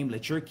thy name.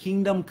 Let your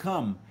kingdom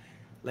come.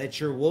 Let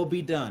your will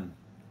be done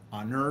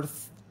on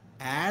earth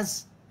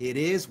as it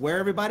is. Where,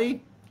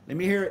 everybody? Let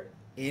me hear it.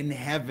 In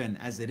heaven,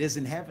 as it is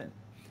in heaven.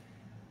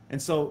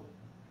 And so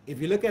if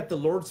you look at the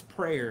Lord's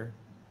Prayer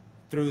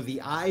through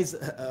the eyes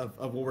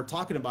of what we're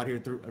talking about here,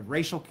 through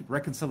racial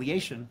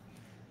reconciliation,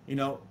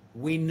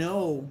 we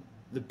know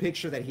the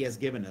picture that he has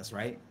given us,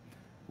 right?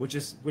 Which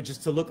is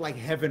to look like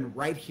heaven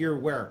right here,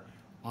 where?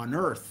 On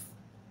earth,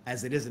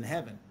 as it is in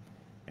heaven.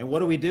 And what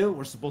do?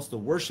 We're supposed to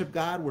worship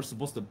God. We're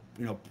supposed to,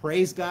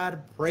 praise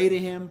God, pray to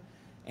him,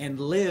 and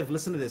live,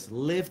 listen to this,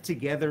 live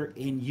together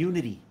in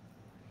unity.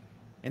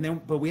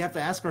 But we have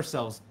to ask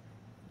ourselves,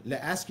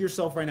 ask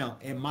yourself right now,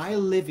 am I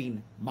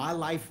living my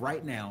life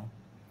right now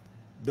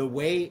the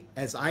way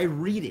as I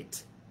read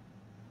it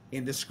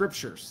in the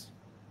scriptures?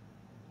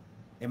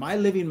 Am I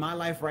living my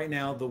life right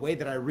now the way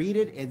that I read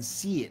it and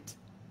see it,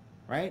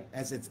 right?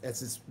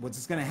 As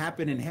what's going to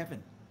happen in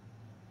heaven.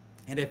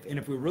 And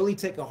if we really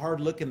take a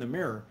hard look in the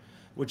mirror,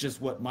 which is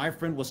what my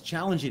friend was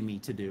challenging me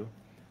to do,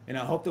 and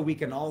I hope that we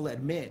can all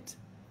admit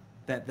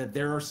that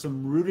there are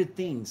some rooted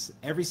things,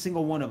 every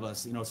single one of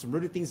us, some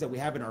rooted things that we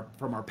have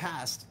from our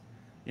past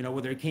You know,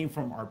 whether it came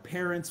from our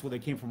parents, whether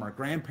it came from our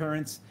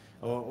grandparents,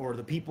 or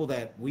the people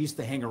that we used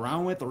to hang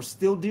around with or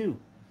still do,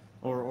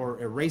 or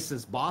a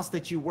racist boss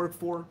that you work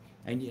for,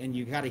 and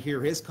you got to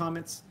hear his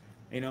comments.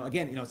 You know,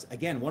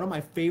 again, one of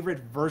my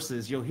favorite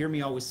verses, you'll hear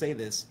me always say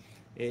this,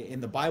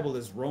 in the Bible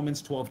is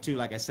Romans 12:2,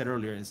 like I said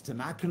earlier, is to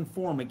not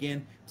conform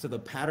again to the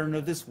pattern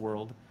of this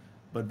world,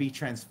 but be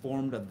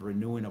transformed of the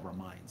renewing of our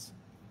minds.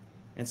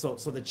 And so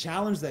the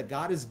challenge that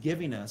God is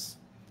giving us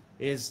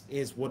is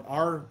what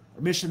our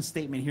mission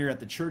statement here at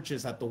the church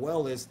is, at the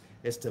Well, is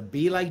to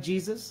be like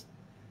Jesus,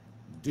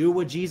 do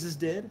what Jesus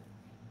did,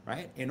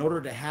 right? In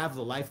order to have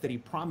the life that he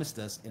promised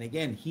us. And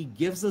again, he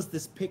gives us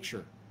this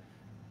picture,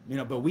 you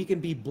know, but we can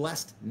be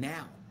blessed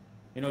now.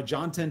 You know,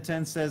 John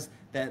 10:10 says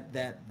that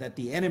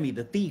the enemy,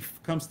 the thief,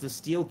 comes to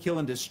steal, kill,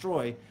 and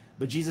destroy.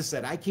 But Jesus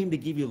said, I came to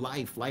give you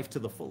life to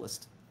the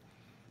fullest.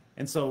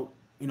 And so,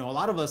 you know, a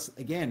lot of us,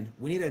 again,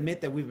 we need to admit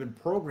that we've been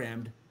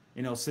programmed,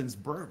 you know, since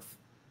birth,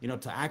 you know,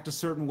 to act a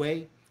certain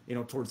way, you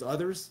know, towards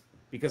others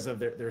because of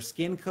their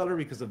skin color,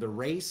 because of their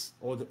race,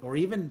 or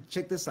even,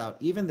 check this out,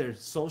 even their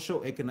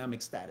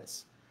socioeconomic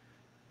status.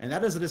 And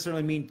that doesn't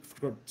necessarily mean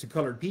to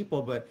colored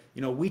people, but,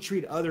 you know, we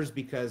treat others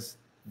because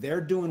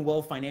they're doing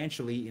well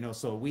financially, you know,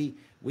 so we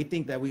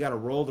think that we got to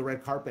roll the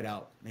red carpet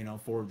out, you know,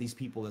 for these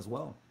people as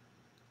well.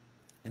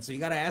 And so you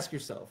got to ask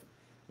yourself,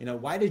 you know,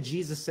 why did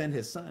Jesus send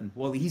his son?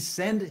 Well, he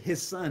sent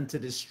his son to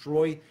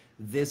destroy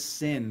this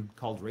sin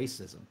called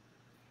racism.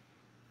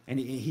 And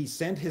he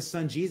sent his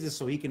son Jesus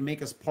so he can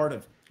make us part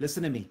of,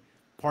 listen to me,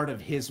 part of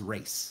his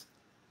race.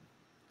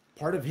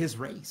 Part of his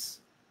race.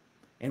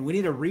 And we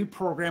need to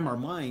reprogram our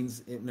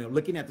minds, you know,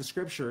 looking at the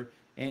scripture.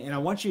 And I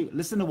want you,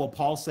 listen to what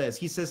Paul says.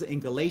 He says in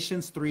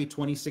Galatians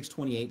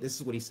 3:26-28, this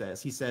is what he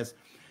says. He says,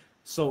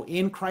 so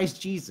in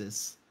Christ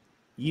Jesus,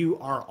 you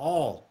are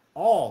all,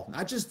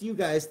 not just you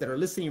guys that are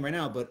listening right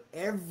now, but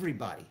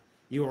everybody,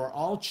 you are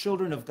all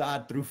children of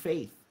God through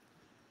faith.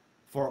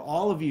 For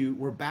all of you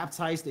were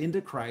baptized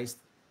into Christ,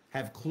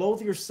 have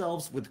clothed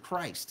yourselves with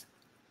Christ.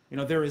 You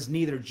know, there is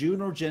neither Jew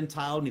nor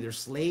Gentile, neither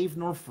slave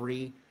nor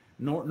free,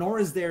 nor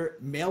is there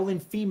male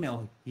and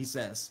female, he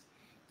says.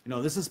 You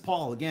know, this is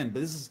Paul again,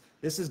 but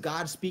this is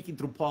God speaking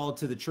through Paul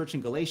to the church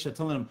in Galatia,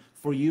 telling them,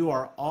 for you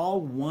are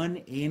all one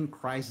in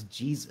Christ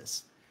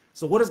Jesus.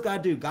 So what does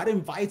God do? God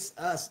invites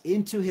us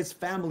into his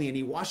family, and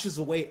he washes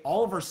away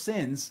all of our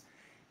sins,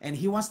 and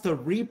he wants to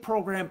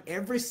reprogram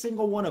every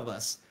single one of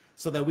us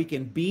so that we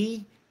can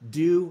be,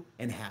 do,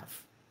 and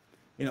have.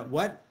 You know,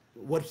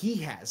 what he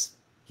has,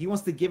 he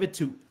wants to give it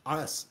to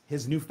us,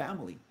 his new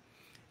family.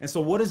 And so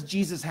what does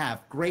Jesus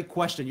have? Great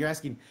question. You're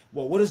asking,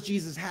 well, what does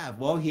Jesus have?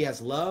 Well, he has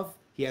love,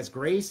 he has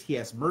grace, he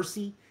has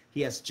mercy,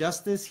 he has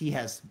justice, he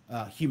has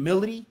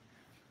humility,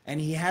 and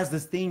he has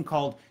this thing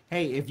called,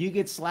 hey, if you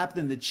get slapped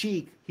in the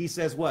cheek, he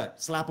says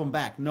what? Slap him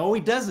back. No,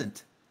 he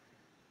doesn't.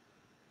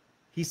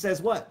 He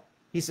says what?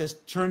 He says,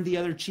 turn the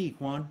other cheek,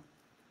 Juan.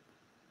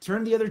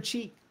 Turn the other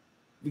cheek,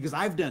 because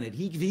I've done it.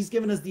 He's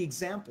given us the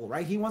example,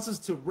 right? He wants us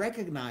to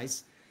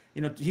recognize,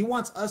 you know, he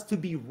wants us to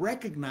be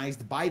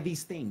recognized by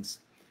these things.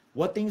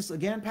 What things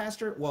again,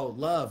 Pastor? Well,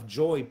 love,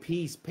 joy,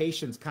 peace,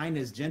 patience,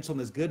 kindness,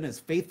 gentleness, goodness,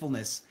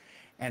 faithfulness,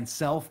 and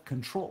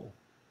self-control.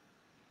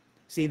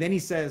 See, then he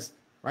says,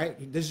 right,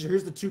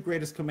 here's the two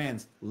greatest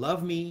commands.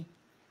 Love me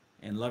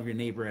and love your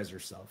neighbor as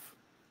yourself.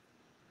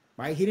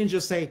 Right? He didn't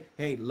just say,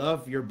 hey,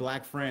 love your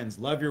black friends,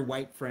 love your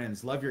white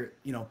friends, love your,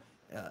 you know,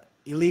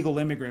 illegal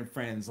immigrant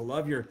friends, or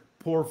love your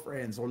poor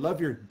friends, or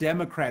love your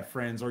Democrat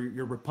friends, or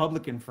your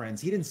Republican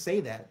friends. He didn't say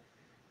that.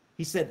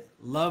 He said,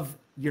 love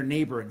your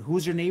neighbor. And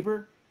who's your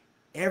neighbor?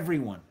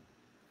 Everyone.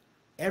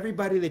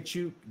 Everybody that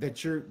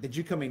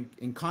you come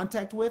in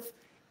contact with,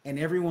 and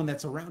everyone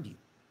that's around you.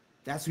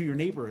 That's who your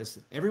neighbor is.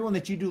 Everyone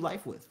that you do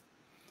life with.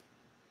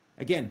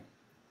 Again,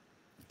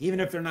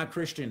 even if they're not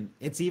Christian,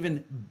 it's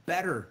even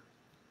better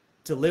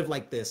to live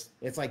like this.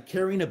 It's like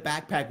carrying a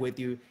backpack with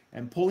you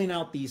and pulling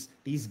out these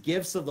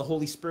gifts of the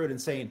Holy Spirit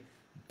and saying,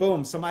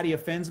 boom, somebody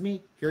offends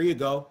me. Here you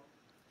go.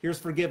 Here's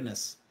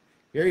forgiveness.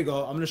 Here you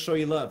go. I'm going to show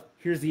you love.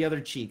 Here's the other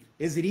cheek.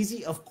 Is it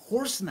easy? Of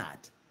course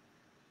not.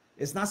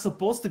 It's not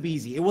supposed to be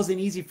easy. It wasn't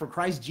easy for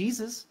Christ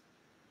Jesus.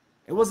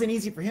 It wasn't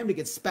easy for him to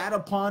get spat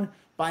upon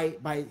by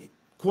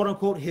quote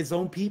unquote his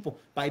own people,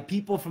 by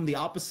people from the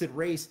opposite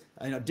race,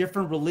 you know,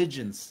 different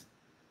religions,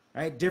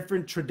 right?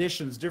 Different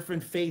traditions,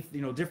 different faith,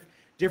 you know,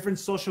 different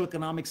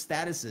socioeconomic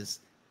statuses,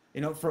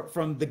 you know,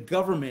 from the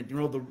government, you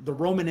know, the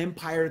Roman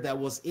Empire that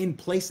was in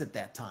place at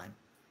that time.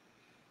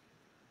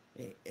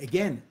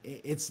 Again,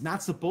 it's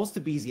not supposed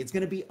to be easy. It's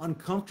going to be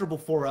uncomfortable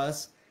for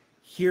us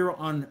here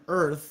on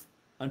earth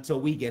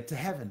until we get to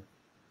heaven.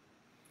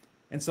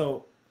 And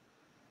so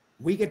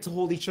we get to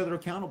hold each other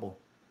accountable.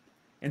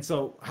 And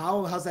so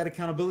how's that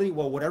accountability?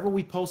 Well, whatever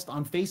we post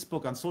on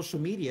Facebook, on social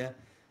media,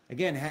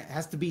 again,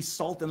 has to be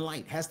salt and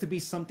light, has to be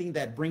something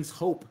that brings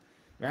hope,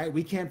 right?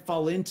 We can't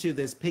fall into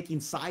this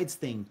picking sides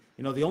thing.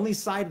 You know, the only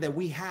side that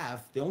we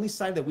have, the only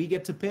side that we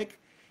get to pick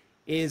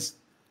is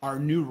our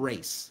new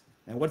race.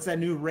 And what's that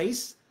new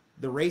race?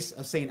 The race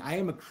of saying, I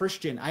am a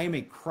Christian, I am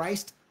a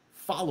Christ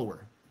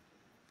follower.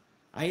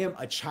 I am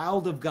a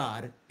child of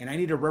God, and I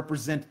need to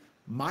represent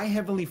my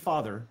Heavenly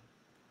Father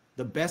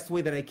the best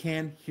way that I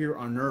can here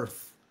on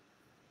earth.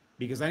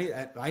 Because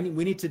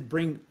we need to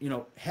bring,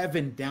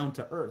 heaven down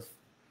to earth.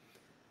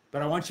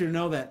 But I want you to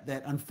know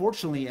that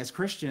unfortunately, as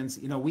Christians,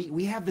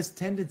 we have this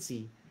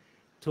tendency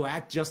to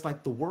act just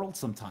like the world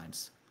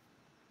sometimes,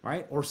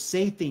 right? Or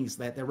say things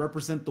that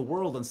represent the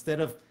world instead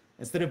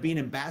of being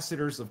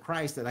ambassadors of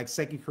Christ, that like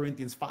 2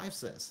 Corinthians 5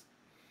 says.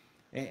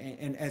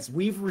 And as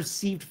we've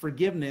received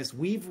forgiveness,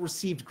 we've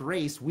received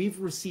grace, we've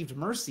received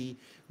mercy,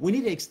 we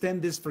need to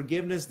extend this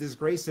forgiveness, this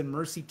grace and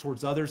mercy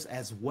towards others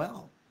as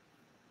well.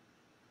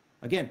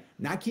 Again,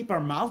 not keep our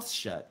mouths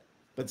shut,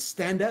 but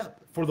stand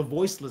up for the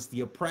voiceless,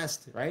 the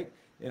oppressed, right?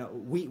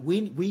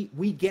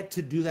 We get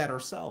to do that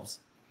ourselves.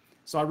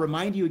 So I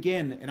remind you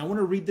again, and I want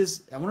to read this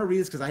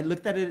because I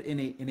looked at it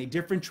in a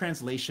different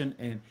translation,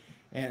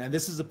 and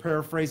this is a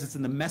paraphrase. It's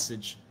in the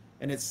Message,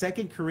 and it's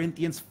 2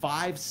 Corinthians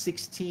 5,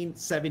 16,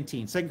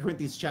 17. 2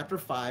 Corinthians chapter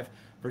 5,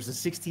 verses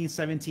 16,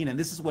 17, and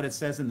this is what it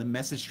says in the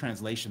Message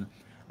translation.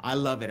 I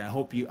love it. I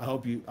hope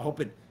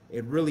it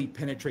really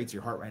penetrates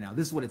your heart right now.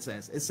 This is what it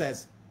says. It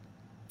says,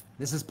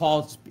 this is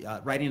Paul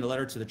writing a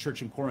letter to the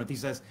church in Corinth. He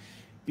says,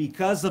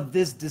 because of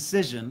this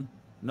decision,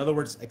 in other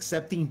words,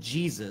 accepting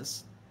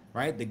Jesus,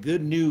 right, the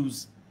good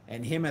news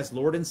and him as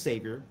Lord and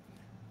Savior,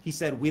 he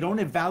said, we don't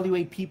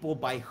evaluate people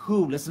by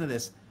who, listen to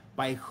this,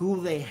 by who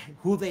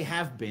they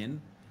have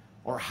been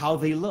or how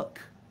they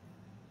look.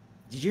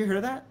 Did you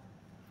hear that?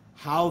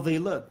 How they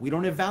look. We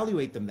don't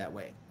evaluate them that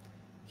way.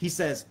 He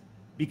says,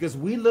 because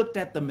we looked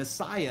at the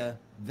Messiah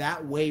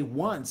that way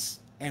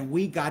once and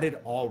we got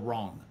it all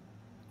wrong.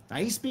 Now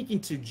he's speaking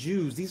to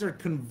Jews. These are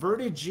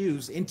converted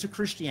Jews into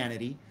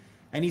Christianity.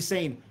 And he's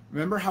saying,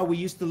 remember how we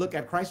used to look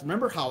at Christ?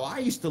 Remember how I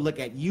used to look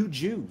at you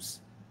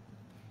Jews,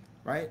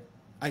 right?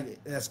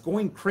 That's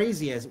going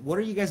crazy. As what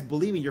are you guys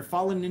believing? You're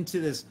falling into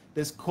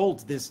this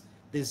cult, this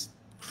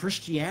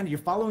Christianity. You're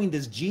following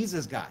this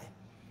Jesus guy.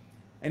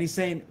 And he's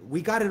saying,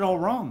 we got it all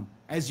wrong,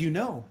 as you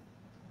know.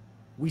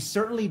 We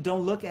certainly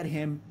don't look at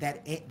him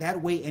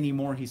that way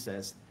anymore, he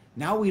says.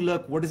 Now we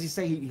look, what does he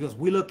say? He goes,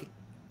 we look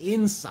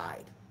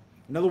inside.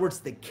 In other words,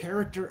 the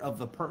character of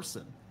the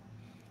person.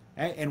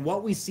 And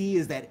what we see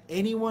is that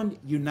anyone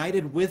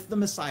united with the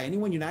Messiah,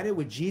 anyone united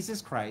with Jesus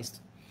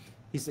Christ,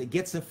 he said,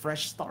 gets a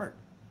fresh start.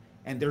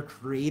 And they're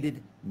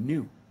created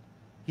new.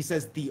 He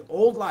says the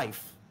old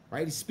life,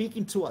 right? He's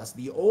speaking to us.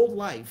 The old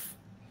life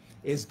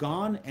is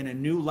gone and a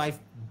new life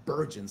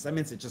burgeons. That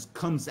means it just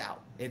comes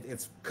out.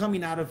 It's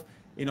coming out of,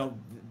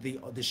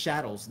 the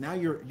shadows. Now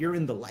you're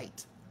in the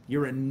light.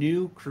 You're a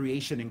new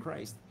creation in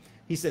Christ.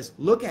 He says,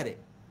 look at it.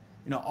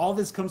 All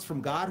this comes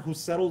from God who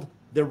settled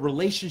the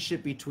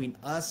relationship between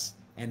us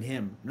and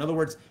him. In other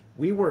words,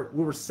 we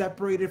were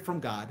separated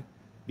from God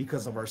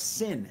because of our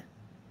sin.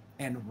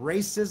 And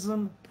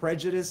racism,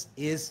 prejudice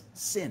is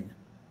sin.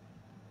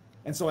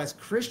 And so as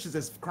Christians,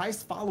 as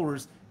Christ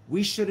followers,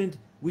 we shouldn't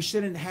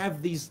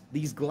have these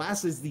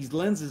glasses, these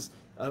lenses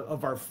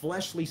of our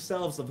fleshly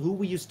selves, of who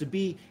we used to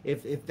be,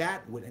 if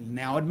that would,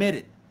 now admit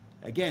it.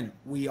 Again,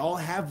 we all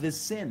have this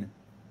sin.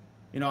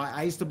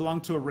 I used to belong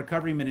to a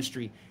recovery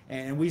ministry,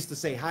 and we used to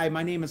say, hi,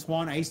 my name is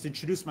Juan. I used to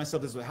introduce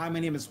myself this way. Hi, my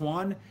name is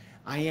Juan.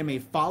 I am a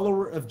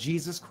follower of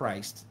Jesus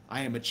Christ.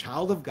 I am a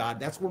child of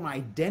God. That's where my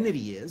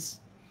identity is.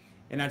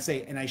 And I'd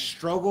say, and I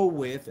struggled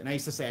with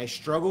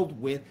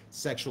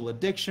sexual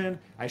addiction.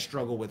 I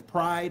struggle with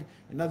pride.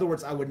 In other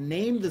words, I would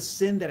name the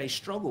sin that I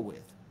struggle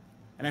with.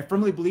 And I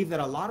firmly believe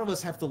that a lot of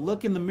us have to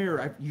look in the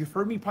mirror. You've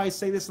heard me probably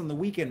say this on the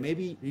weekend.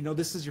 Maybe,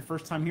 this is your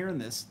first time hearing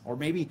this, or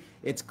maybe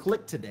it's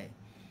clicked today,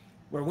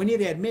 where we need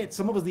to admit,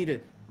 some of us need to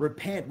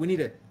repent. We need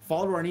to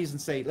fall to our knees and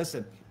say,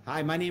 listen,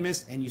 hi, my name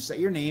is, and you say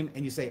your name,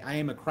 and you say, I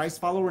am a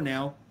Christ follower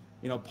now.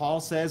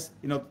 Paul says,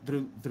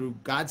 through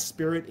God's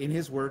Spirit in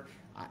his word,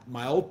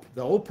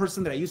 the old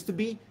person that I used to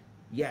be,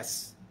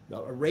 yes, a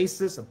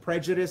racist, a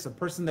prejudice, a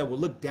person that would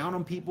look down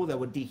on people, that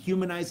would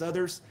dehumanize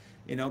others,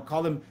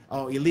 call them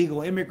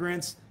illegal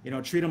immigrants,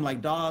 treat them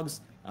like dogs,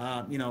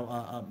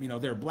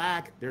 they're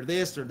black, they're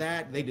this or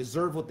that, they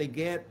deserve what they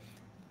get.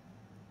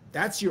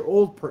 That's the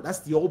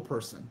old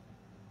person.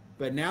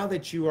 But now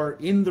that you are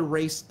in the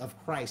race of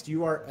Christ,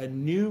 you are a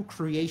new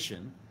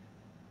creation,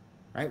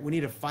 right? We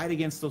need to fight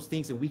against those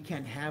things, and we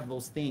can't have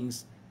those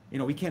things.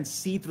 We can't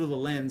see through the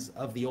lens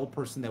of the old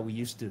person that we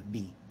used to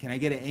be. Can I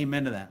get an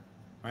amen to that?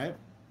 Right?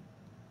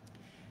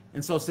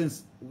 And so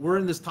since we're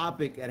in this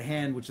topic at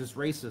hand, which is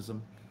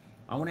racism,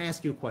 I want to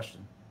ask you a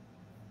question.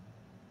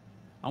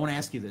 I want to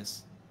ask you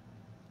this.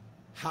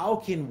 How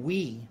can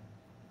we,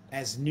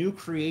 as new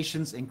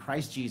creations in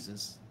Christ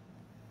Jesus,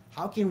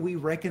 how can we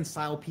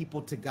reconcile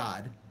people to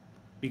God?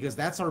 Because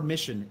that's our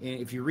mission. And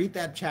if you read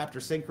that chapter,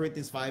 2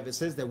 Corinthians 5, it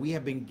says that we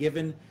have been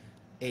given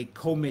a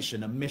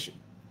commission, a mission.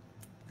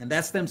 And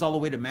that stems all the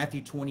way to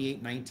Matthew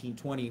 28, 19,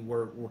 20,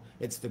 where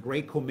it's the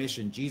Great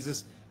Commission.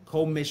 Jesus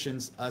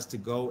commissions us to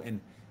go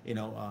and,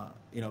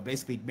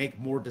 basically make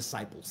more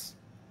disciples.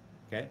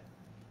 Okay?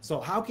 So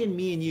how can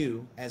me and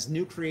you, as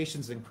new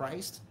creations in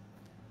Christ,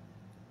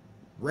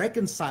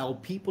 reconcile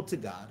people to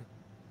God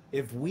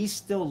if we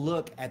still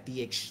look at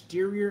the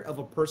exterior of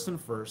a person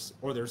first,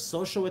 or their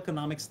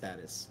socioeconomic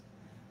status,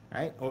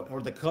 right,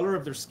 or the color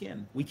of their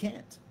skin. We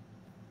can't,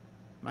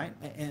 right?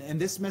 And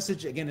this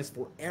message, again, is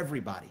for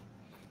everybody.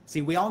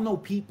 See, we all know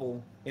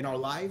people in our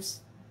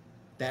lives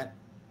that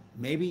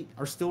maybe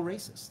are still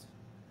racist.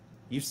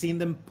 You've seen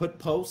them put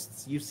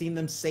posts. You've seen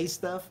them say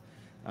stuff.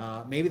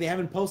 Maybe they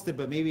haven't posted,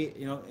 but maybe,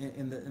 you know,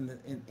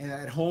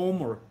 at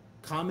home, or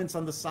comments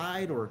on the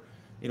side, or,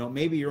 you know,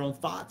 maybe your own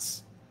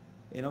thoughts.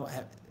 You know,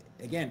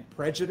 again,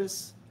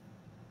 prejudice.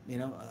 You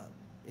know,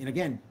 and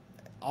again,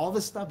 all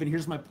this stuff. And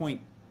here's my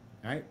point.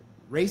 All right,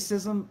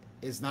 racism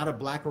is not a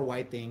black or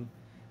white thing.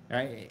 All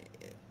right.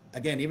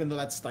 Again, even though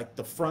that's like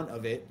the front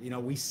of it, you know,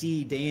 we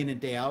see day in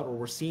and day out, or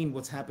we're seeing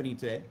what's happening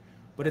today,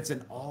 but it's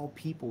an all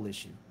people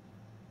issue.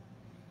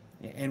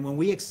 And when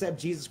we accept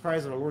Jesus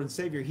Christ as our Lord and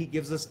Savior, he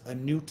gives us a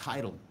new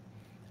title,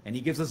 and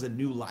he gives us a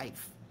new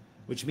life,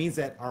 which means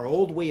that our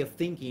old way of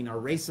thinking, our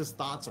racist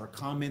thoughts, our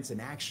comments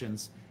and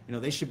actions, you know,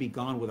 they should be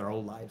gone with our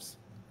old lives.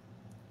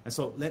 And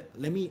so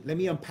let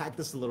me unpack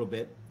this a little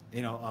bit,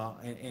 you know,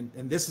 and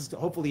this is,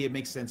 hopefully it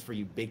makes sense for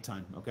you big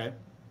time. Okay.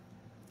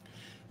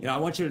 You know, I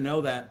want you to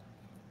know that,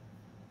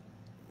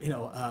 you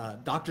know,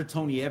 Dr.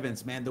 Tony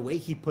Evans, man, the way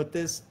he put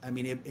this, I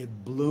mean,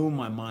 it blew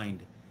my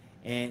mind.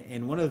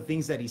 And one of the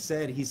things that he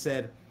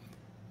said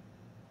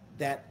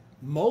that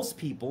most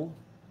people,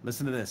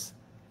 listen to this,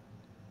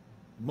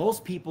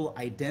 most people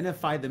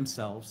identify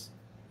themselves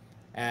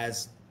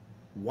as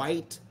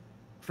white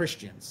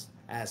Christians,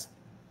 as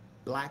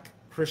black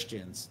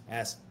Christians,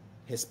 as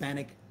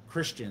Hispanic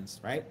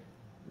Christians, right?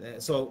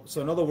 So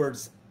in other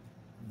words,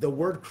 the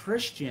word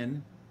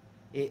Christian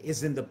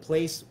is in the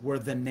place where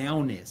the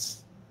noun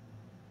is.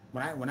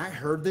 When I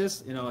heard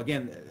this, you know,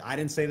 again, I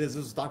didn't say this.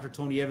 This was Dr.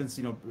 Tony Evans,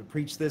 you know,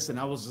 preached this, and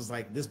I was just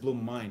like, this blew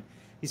my mind.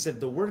 He said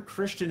the word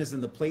Christian is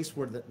in the place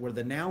where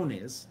the noun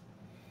is,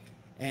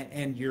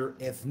 and your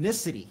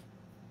ethnicity,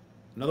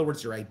 in other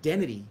words, your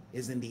identity,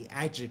 is in the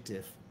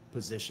adjective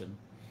position.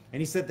 And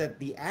he said that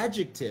the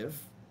adjective,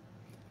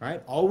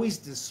 right, always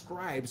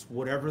describes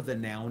whatever the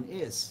noun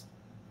is.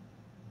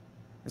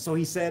 And so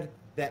he said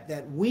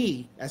that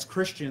we, as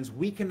Christians,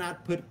 we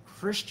cannot put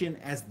Christian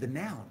as the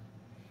noun.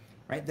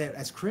 Right, that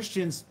as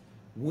Christians,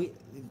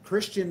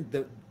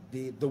 the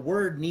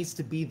word needs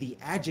to be the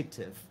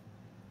adjective.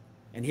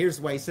 And here's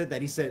why he said that.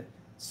 He said,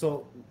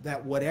 so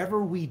that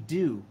whatever we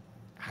do,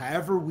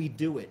 however we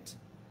do it,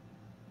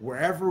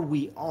 wherever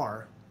we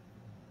are,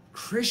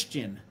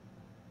 Christian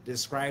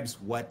describes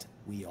what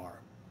we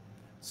are.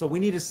 So we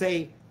need to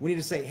say,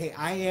 hey,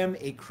 I am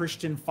a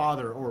Christian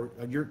father, or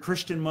you're a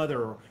Christian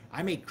mother, or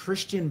I'm a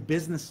Christian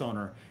business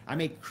owner.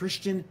 I'm a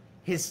Christian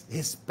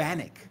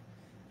Hispanic.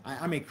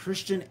 I'm a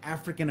Christian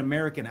African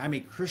American. I'm a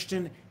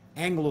Christian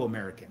Anglo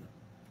American.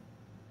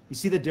 You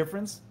see the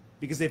difference?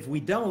 Because if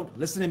we don't,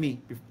 listen to me,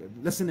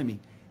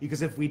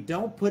 because if we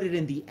don't put it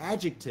in the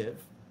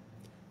adjective,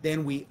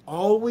 then we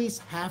always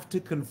have to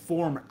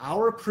conform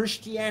our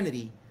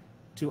Christianity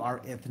to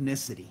our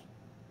ethnicity.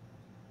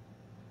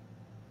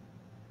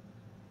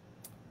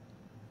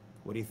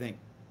 What do you think?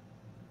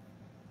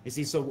 You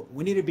see, so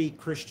we need to be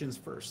Christians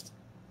first,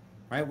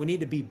 right? We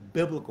need to be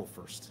biblical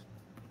first.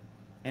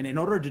 And in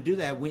order to do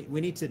that, we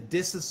need to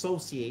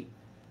disassociate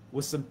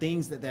with some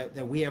things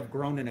that we have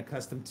grown and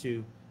accustomed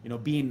to, you know,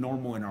 being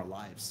normal in our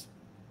lives.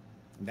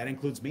 And that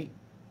includes me.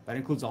 That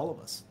includes all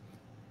of us.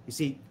 You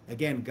see,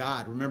 again,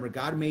 God, remember,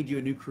 God made you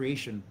a new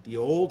creation. The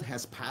old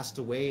has passed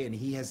away, and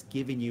he has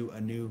given you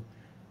a new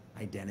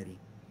identity.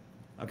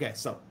 Okay,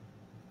 so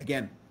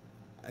again,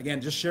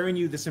 just sharing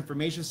you this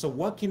information. So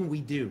what can we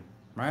do,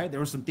 right?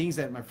 There were some things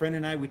that my friend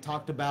and I, we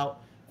talked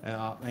about,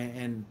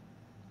 and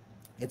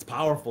it's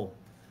powerful.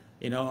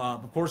 You know,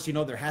 of course, you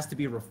know, there has to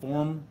be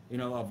reform, you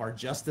know, of our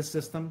justice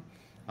system.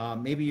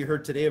 Maybe you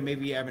heard today, or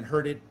maybe you haven't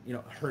heard it, you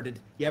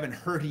haven't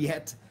heard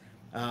yet.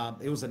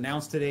 It was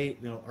announced today,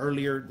 you know,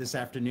 earlier this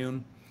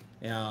afternoon,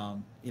 you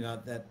know,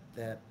 that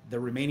the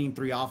remaining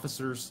 3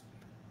 officers,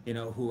 you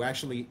know, who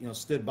actually, you know,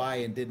 stood by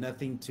and did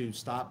nothing to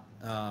stop,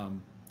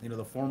 you know,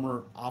 the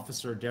former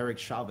officer, Derek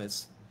Chauvin,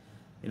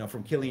 you know,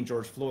 from killing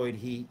George Floyd.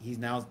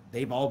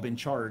 They've all been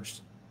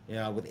charged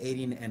with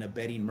aiding and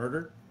abetting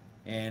murder.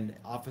 And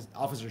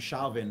Officer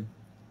Chauvin,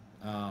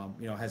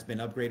 you know, has been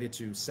upgraded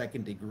to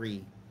 2nd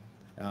degree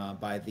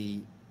by the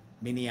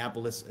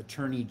Minneapolis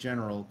Attorney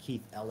General,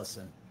 Keith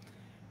Ellison.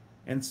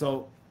 And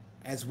so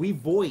as we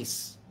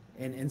voice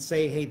and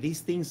say, hey,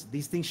 these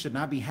things should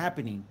not be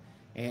happening,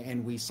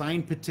 and we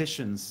sign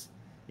petitions,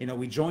 you know,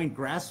 we join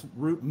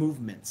grassroots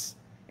movements,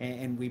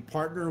 and we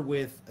partner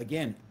with,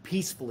 again,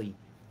 peacefully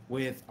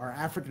with our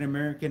African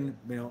American,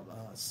 you know,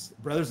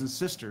 brothers and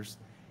sisters,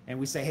 and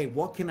we say, hey,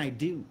 what can I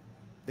do?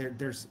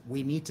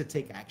 We need to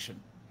take action.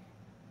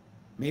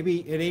 Maybe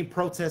it ain't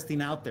protesting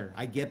out there.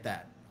 I get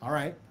that. All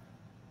right.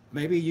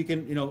 Maybe you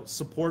can, you know,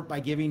 support by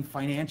giving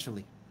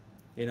financially.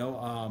 You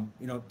know,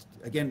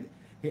 again,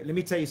 let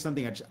me tell you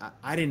something.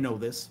 I didn't know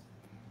this.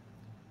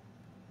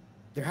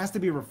 There has to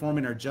be reform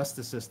in our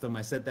justice system.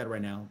 I said that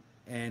right now.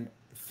 And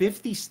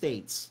 50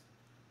 states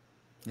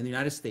in the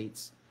United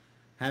States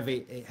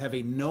have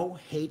a no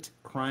hate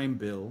crime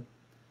bill,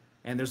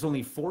 and there's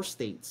only 4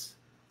 states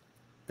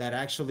that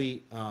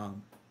actually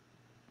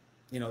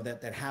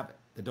that have it,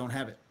 that don't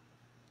have it.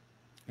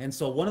 And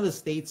so one of the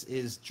states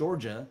is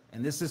Georgia,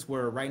 and this is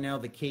where right now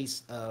the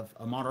case of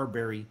Ahmaud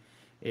Arbery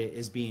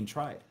is being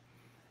tried.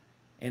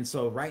 And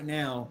so right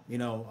now,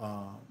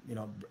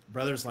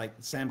 brothers like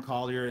Sam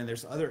Collier, and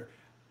there's other,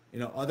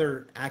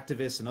 other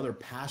activists and other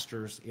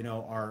pastors,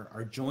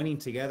 are joining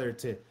together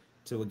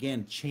to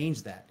again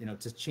change that,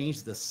 to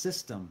change the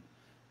system,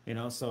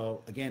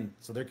 so again,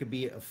 so there could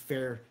be a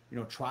fair,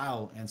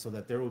 trial, and so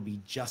that there will be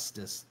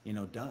justice,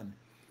 done,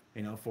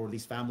 for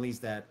these families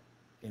that,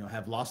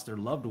 have lost their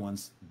loved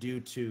ones due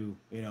to,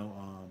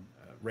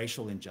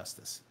 racial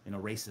injustice,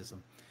 racism.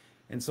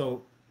 And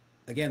so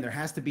again, there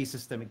has to be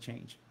systemic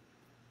change.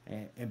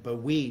 But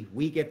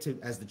we get to,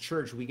 as the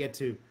church, we get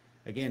to,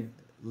 again,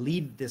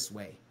 lead this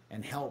way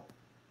and help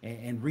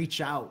and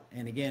reach out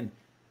and, again,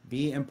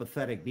 be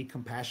empathetic, be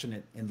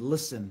compassionate, and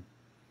listen,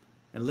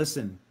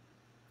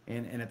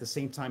 and at the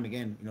same time,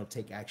 again,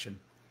 take action.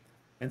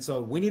 And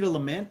so we need to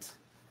lament.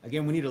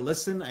 Again, we need to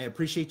listen. I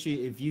appreciate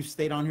you if you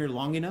stayed on here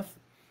long enough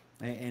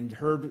and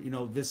heard,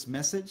 this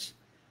message.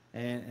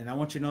 And I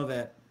want you to know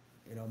that,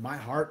 my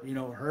heart,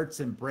 hurts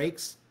and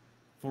breaks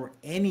for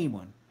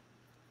anyone,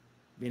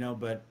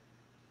 but,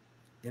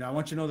 I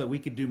want you to know that we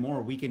could do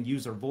more. We can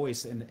use our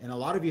voice. And a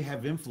lot of you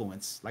have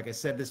influence. Like I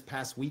said, this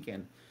past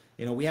weekend,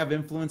 we have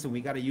influence, and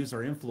we got to use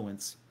our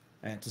influence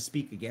to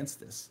speak against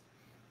this.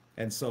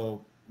 And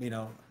so,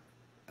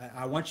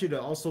 I want you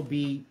to also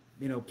be,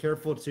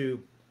 careful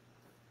to,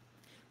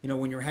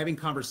 when you're having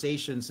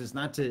conversations, is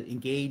not to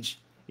engage,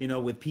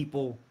 with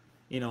people,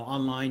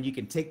 online. You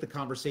can take the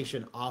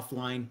conversation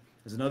offline.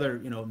 There's another,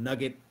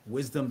 nugget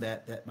wisdom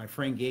that my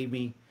friend gave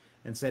me,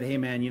 and said, hey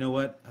man, you know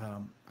what?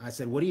 I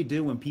said, what do you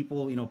do when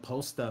people,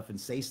 post stuff and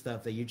say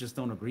stuff that you just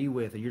don't agree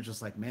with, and you're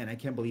just like, man, I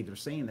can't believe they're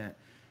saying that.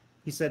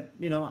 He said,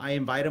 I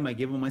invite them, I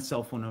give them my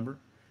cell phone number,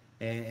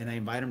 and I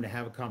invite them to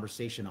have a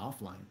conversation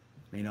offline,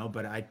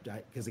 but I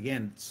because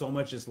again, so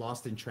much is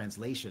lost in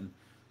translation.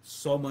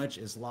 So much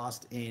is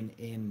lost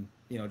in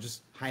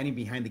just hiding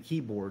behind the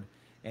keyboard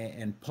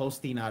and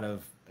posting out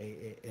of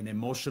an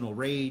emotional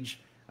rage,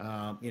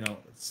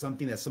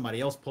 something that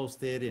somebody else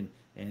posted,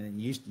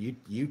 and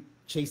you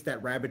chase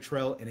that rabbit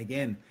trail. And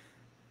again,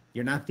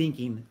 you're not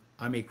thinking,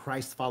 I'm a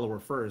Christ follower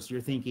first. You're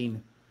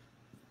thinking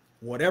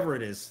whatever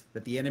it is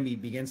that the enemy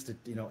begins to,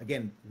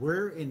 again,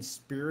 we're in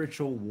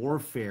spiritual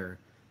warfare,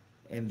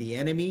 and the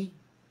enemy,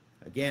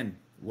 again,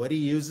 what he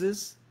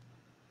uses,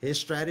 his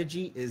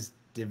strategy is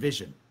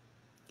division.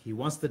 He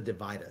wants to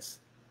divide us.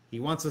 He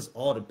wants us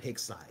all to pick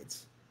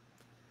sides.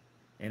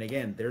 And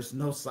again, there's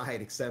no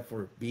side except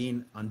for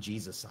being on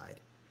Jesus' side.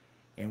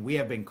 And we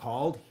have been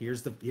called,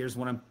 here's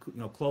what I'm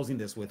closing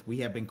this with. We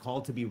have been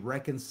called to be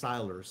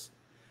reconcilers,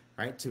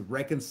 right? To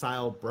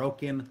reconcile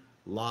broken,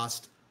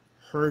 lost,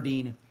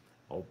 hurting,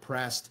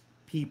 oppressed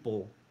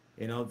people,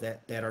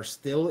 that are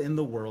still in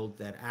the world,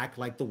 that act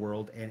like the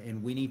world.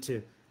 And we need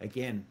to,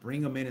 again,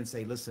 bring them in and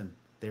say, listen,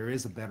 there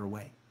is a better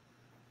way.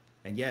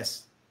 And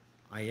yes,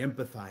 I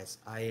empathize.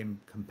 I am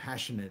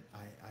compassionate.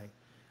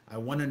 I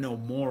want to know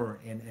more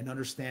and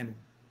understand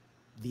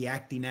the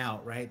acting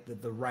out, right?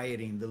 The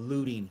rioting, the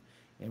looting.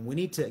 And we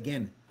need to,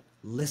 again,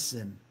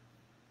 listen,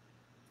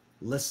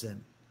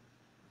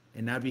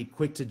 and not be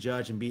quick to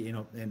judge and be,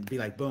 and be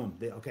like, boom,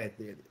 okay,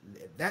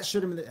 that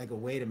should have been, I go,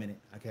 wait a minute.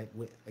 Okay.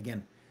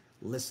 Again,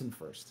 listen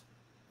first,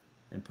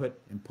 and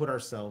put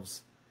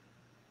ourselves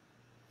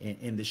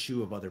in the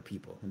shoe of other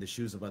people, in the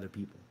shoes of other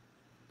people.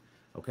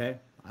 Okay.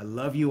 I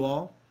love you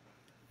all.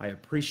 I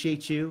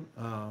appreciate you.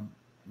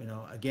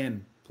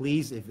 Again,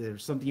 please, if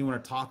there's something you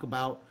want to talk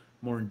about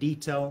more in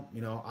detail,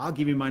 I'll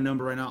give you my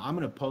number right now. I'm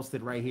going to post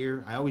it right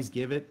here. I always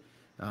give it.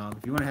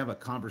 If you want to have a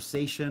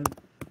conversation,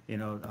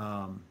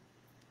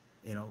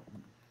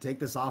 take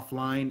this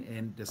offline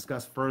and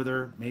discuss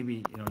further.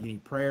 Maybe, you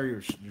need prayer,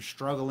 you're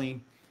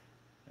struggling.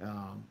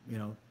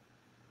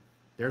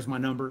 There's my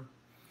number.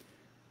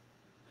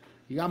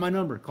 You got my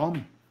number, call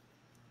me.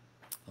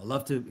 I'd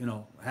love to,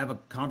 have a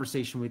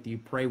conversation with you,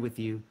 pray with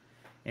you,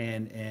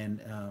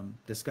 and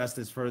discuss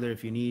this further.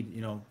 If you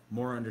need,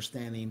 more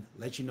understanding,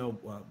 let you know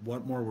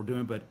what more we're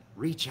doing, but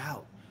reach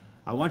out.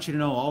 I want you to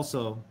know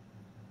also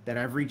that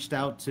I've reached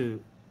out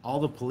to all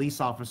the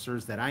police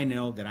officers that I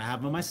know, that I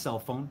have on my cell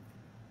phone,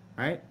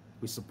 right?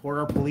 We support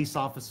our police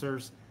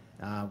officers.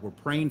 We're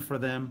praying for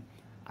them.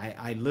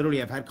 I literally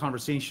have had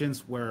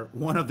conversations where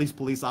one of these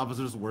police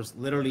officers was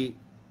literally,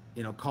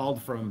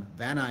 called from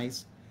Van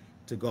Nuys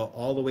to go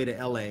all the way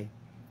to LA,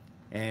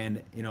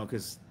 and,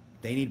 because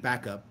they need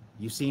backup.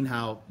 You've seen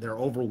how they're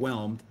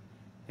overwhelmed.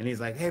 And he's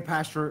like, hey,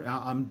 Pastor,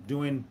 I'm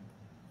doing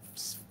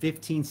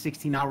 15,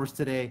 16 hours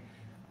today.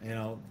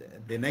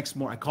 The next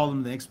morning, I called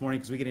him the next morning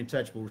because we get in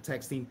touch, but we're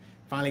texting.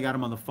 Finally got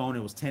him on the phone.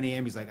 It was 10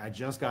 a.m. He's like, I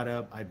just got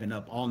up. I've been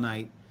up all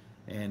night.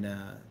 And,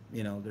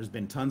 there's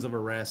been tons of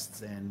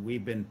arrests, and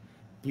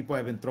people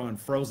have been throwing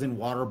frozen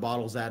water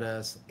bottles at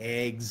us,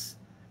 eggs.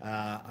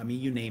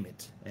 You name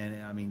it.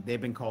 And they've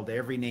been called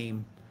every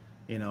name,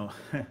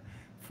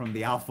 from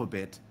the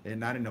alphabet and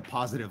not in a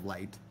positive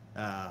light.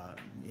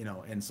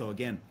 And so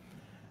again,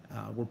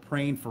 we're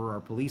praying for our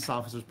police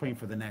officers, praying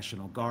for the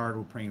National Guard,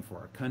 we're praying for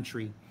our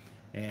country,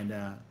 and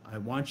I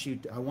want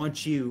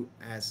you,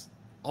 as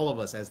all of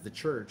us as the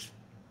church,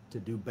 to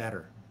do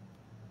better,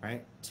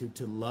 right?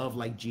 To love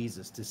like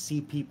Jesus, to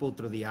see people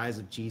through the eyes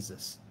of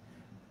Jesus,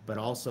 but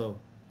also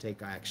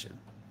take action.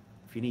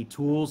 If you need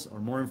tools or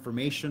more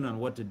information on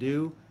what to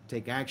do,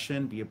 take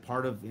action, be a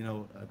part of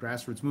a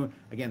grassroots movement.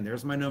 Again,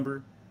 there's my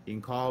number. You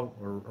can call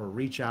or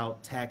reach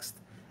out, text.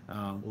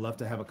 We'd love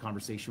to have a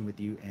conversation with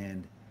you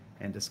and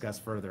discuss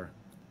further.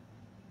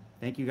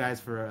 Thank you guys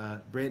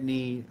for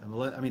Brittany.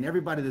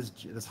 Everybody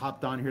that's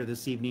hopped on here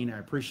this evening. I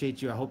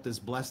appreciate you. I hope this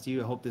blessed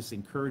you. I hope this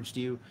encouraged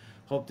you.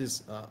 Hope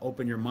this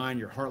opened your mind,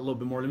 your heart a little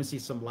bit more. Let me see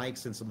some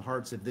likes and some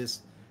hearts if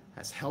this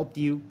has helped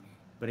you.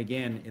 But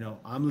again,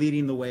 I'm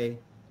leading the way.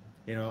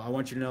 I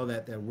want you to know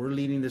that we're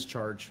leading this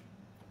charge.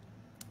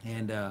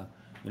 And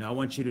I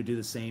want you to do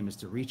the same, is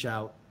to reach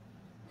out,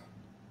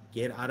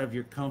 get out of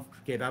your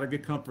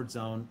comfort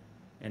zone,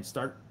 and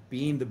start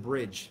being the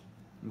bridge.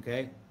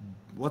 Okay,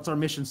 what's our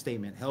mission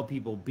statement? Help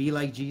people be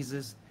like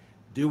Jesus,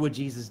 do what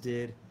Jesus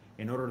did,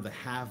 in order to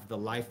have the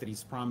life that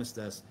He's promised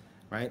us,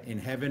 right, in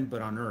heaven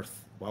but on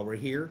earth while we're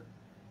here.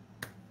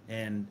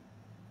 And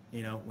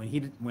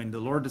when the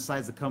Lord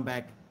decides to come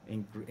back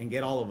and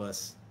get all of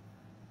us,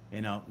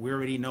 we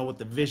already know what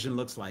the vision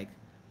looks like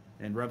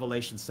in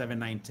Revelation 7,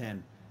 9,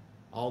 10.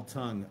 All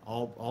tongue,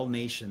 all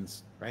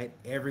nations, right?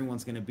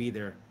 Everyone's going to be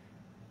there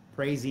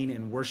praising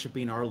and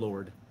worshiping our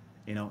Lord,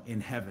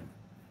 in heaven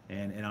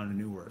and on a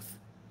new earth.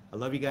 I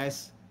love you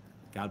guys.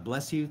 God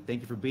bless you.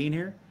 Thank you for being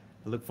here.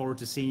 I look forward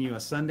to seeing you on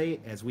Sunday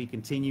as we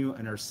continue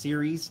in our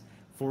series,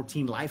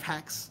 14 Life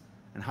Hacks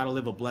on how to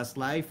live a blessed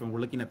life. And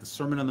we're looking at the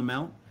Sermon on the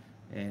Mount.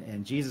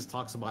 And Jesus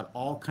talks about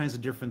all kinds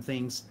of different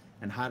things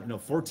and how,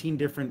 14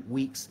 different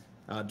weeks,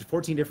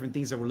 14 different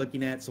things that we're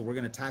looking at. So we're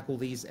going to tackle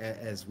these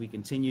as we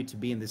continue to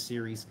be in this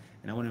series.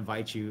 And I want to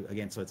invite you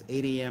again. So it's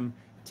 8 a.m.,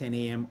 10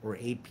 a.m., or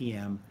 8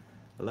 p.m.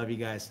 I love you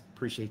guys.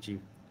 Appreciate you.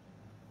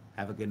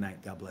 Have a good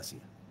night. God bless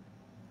you.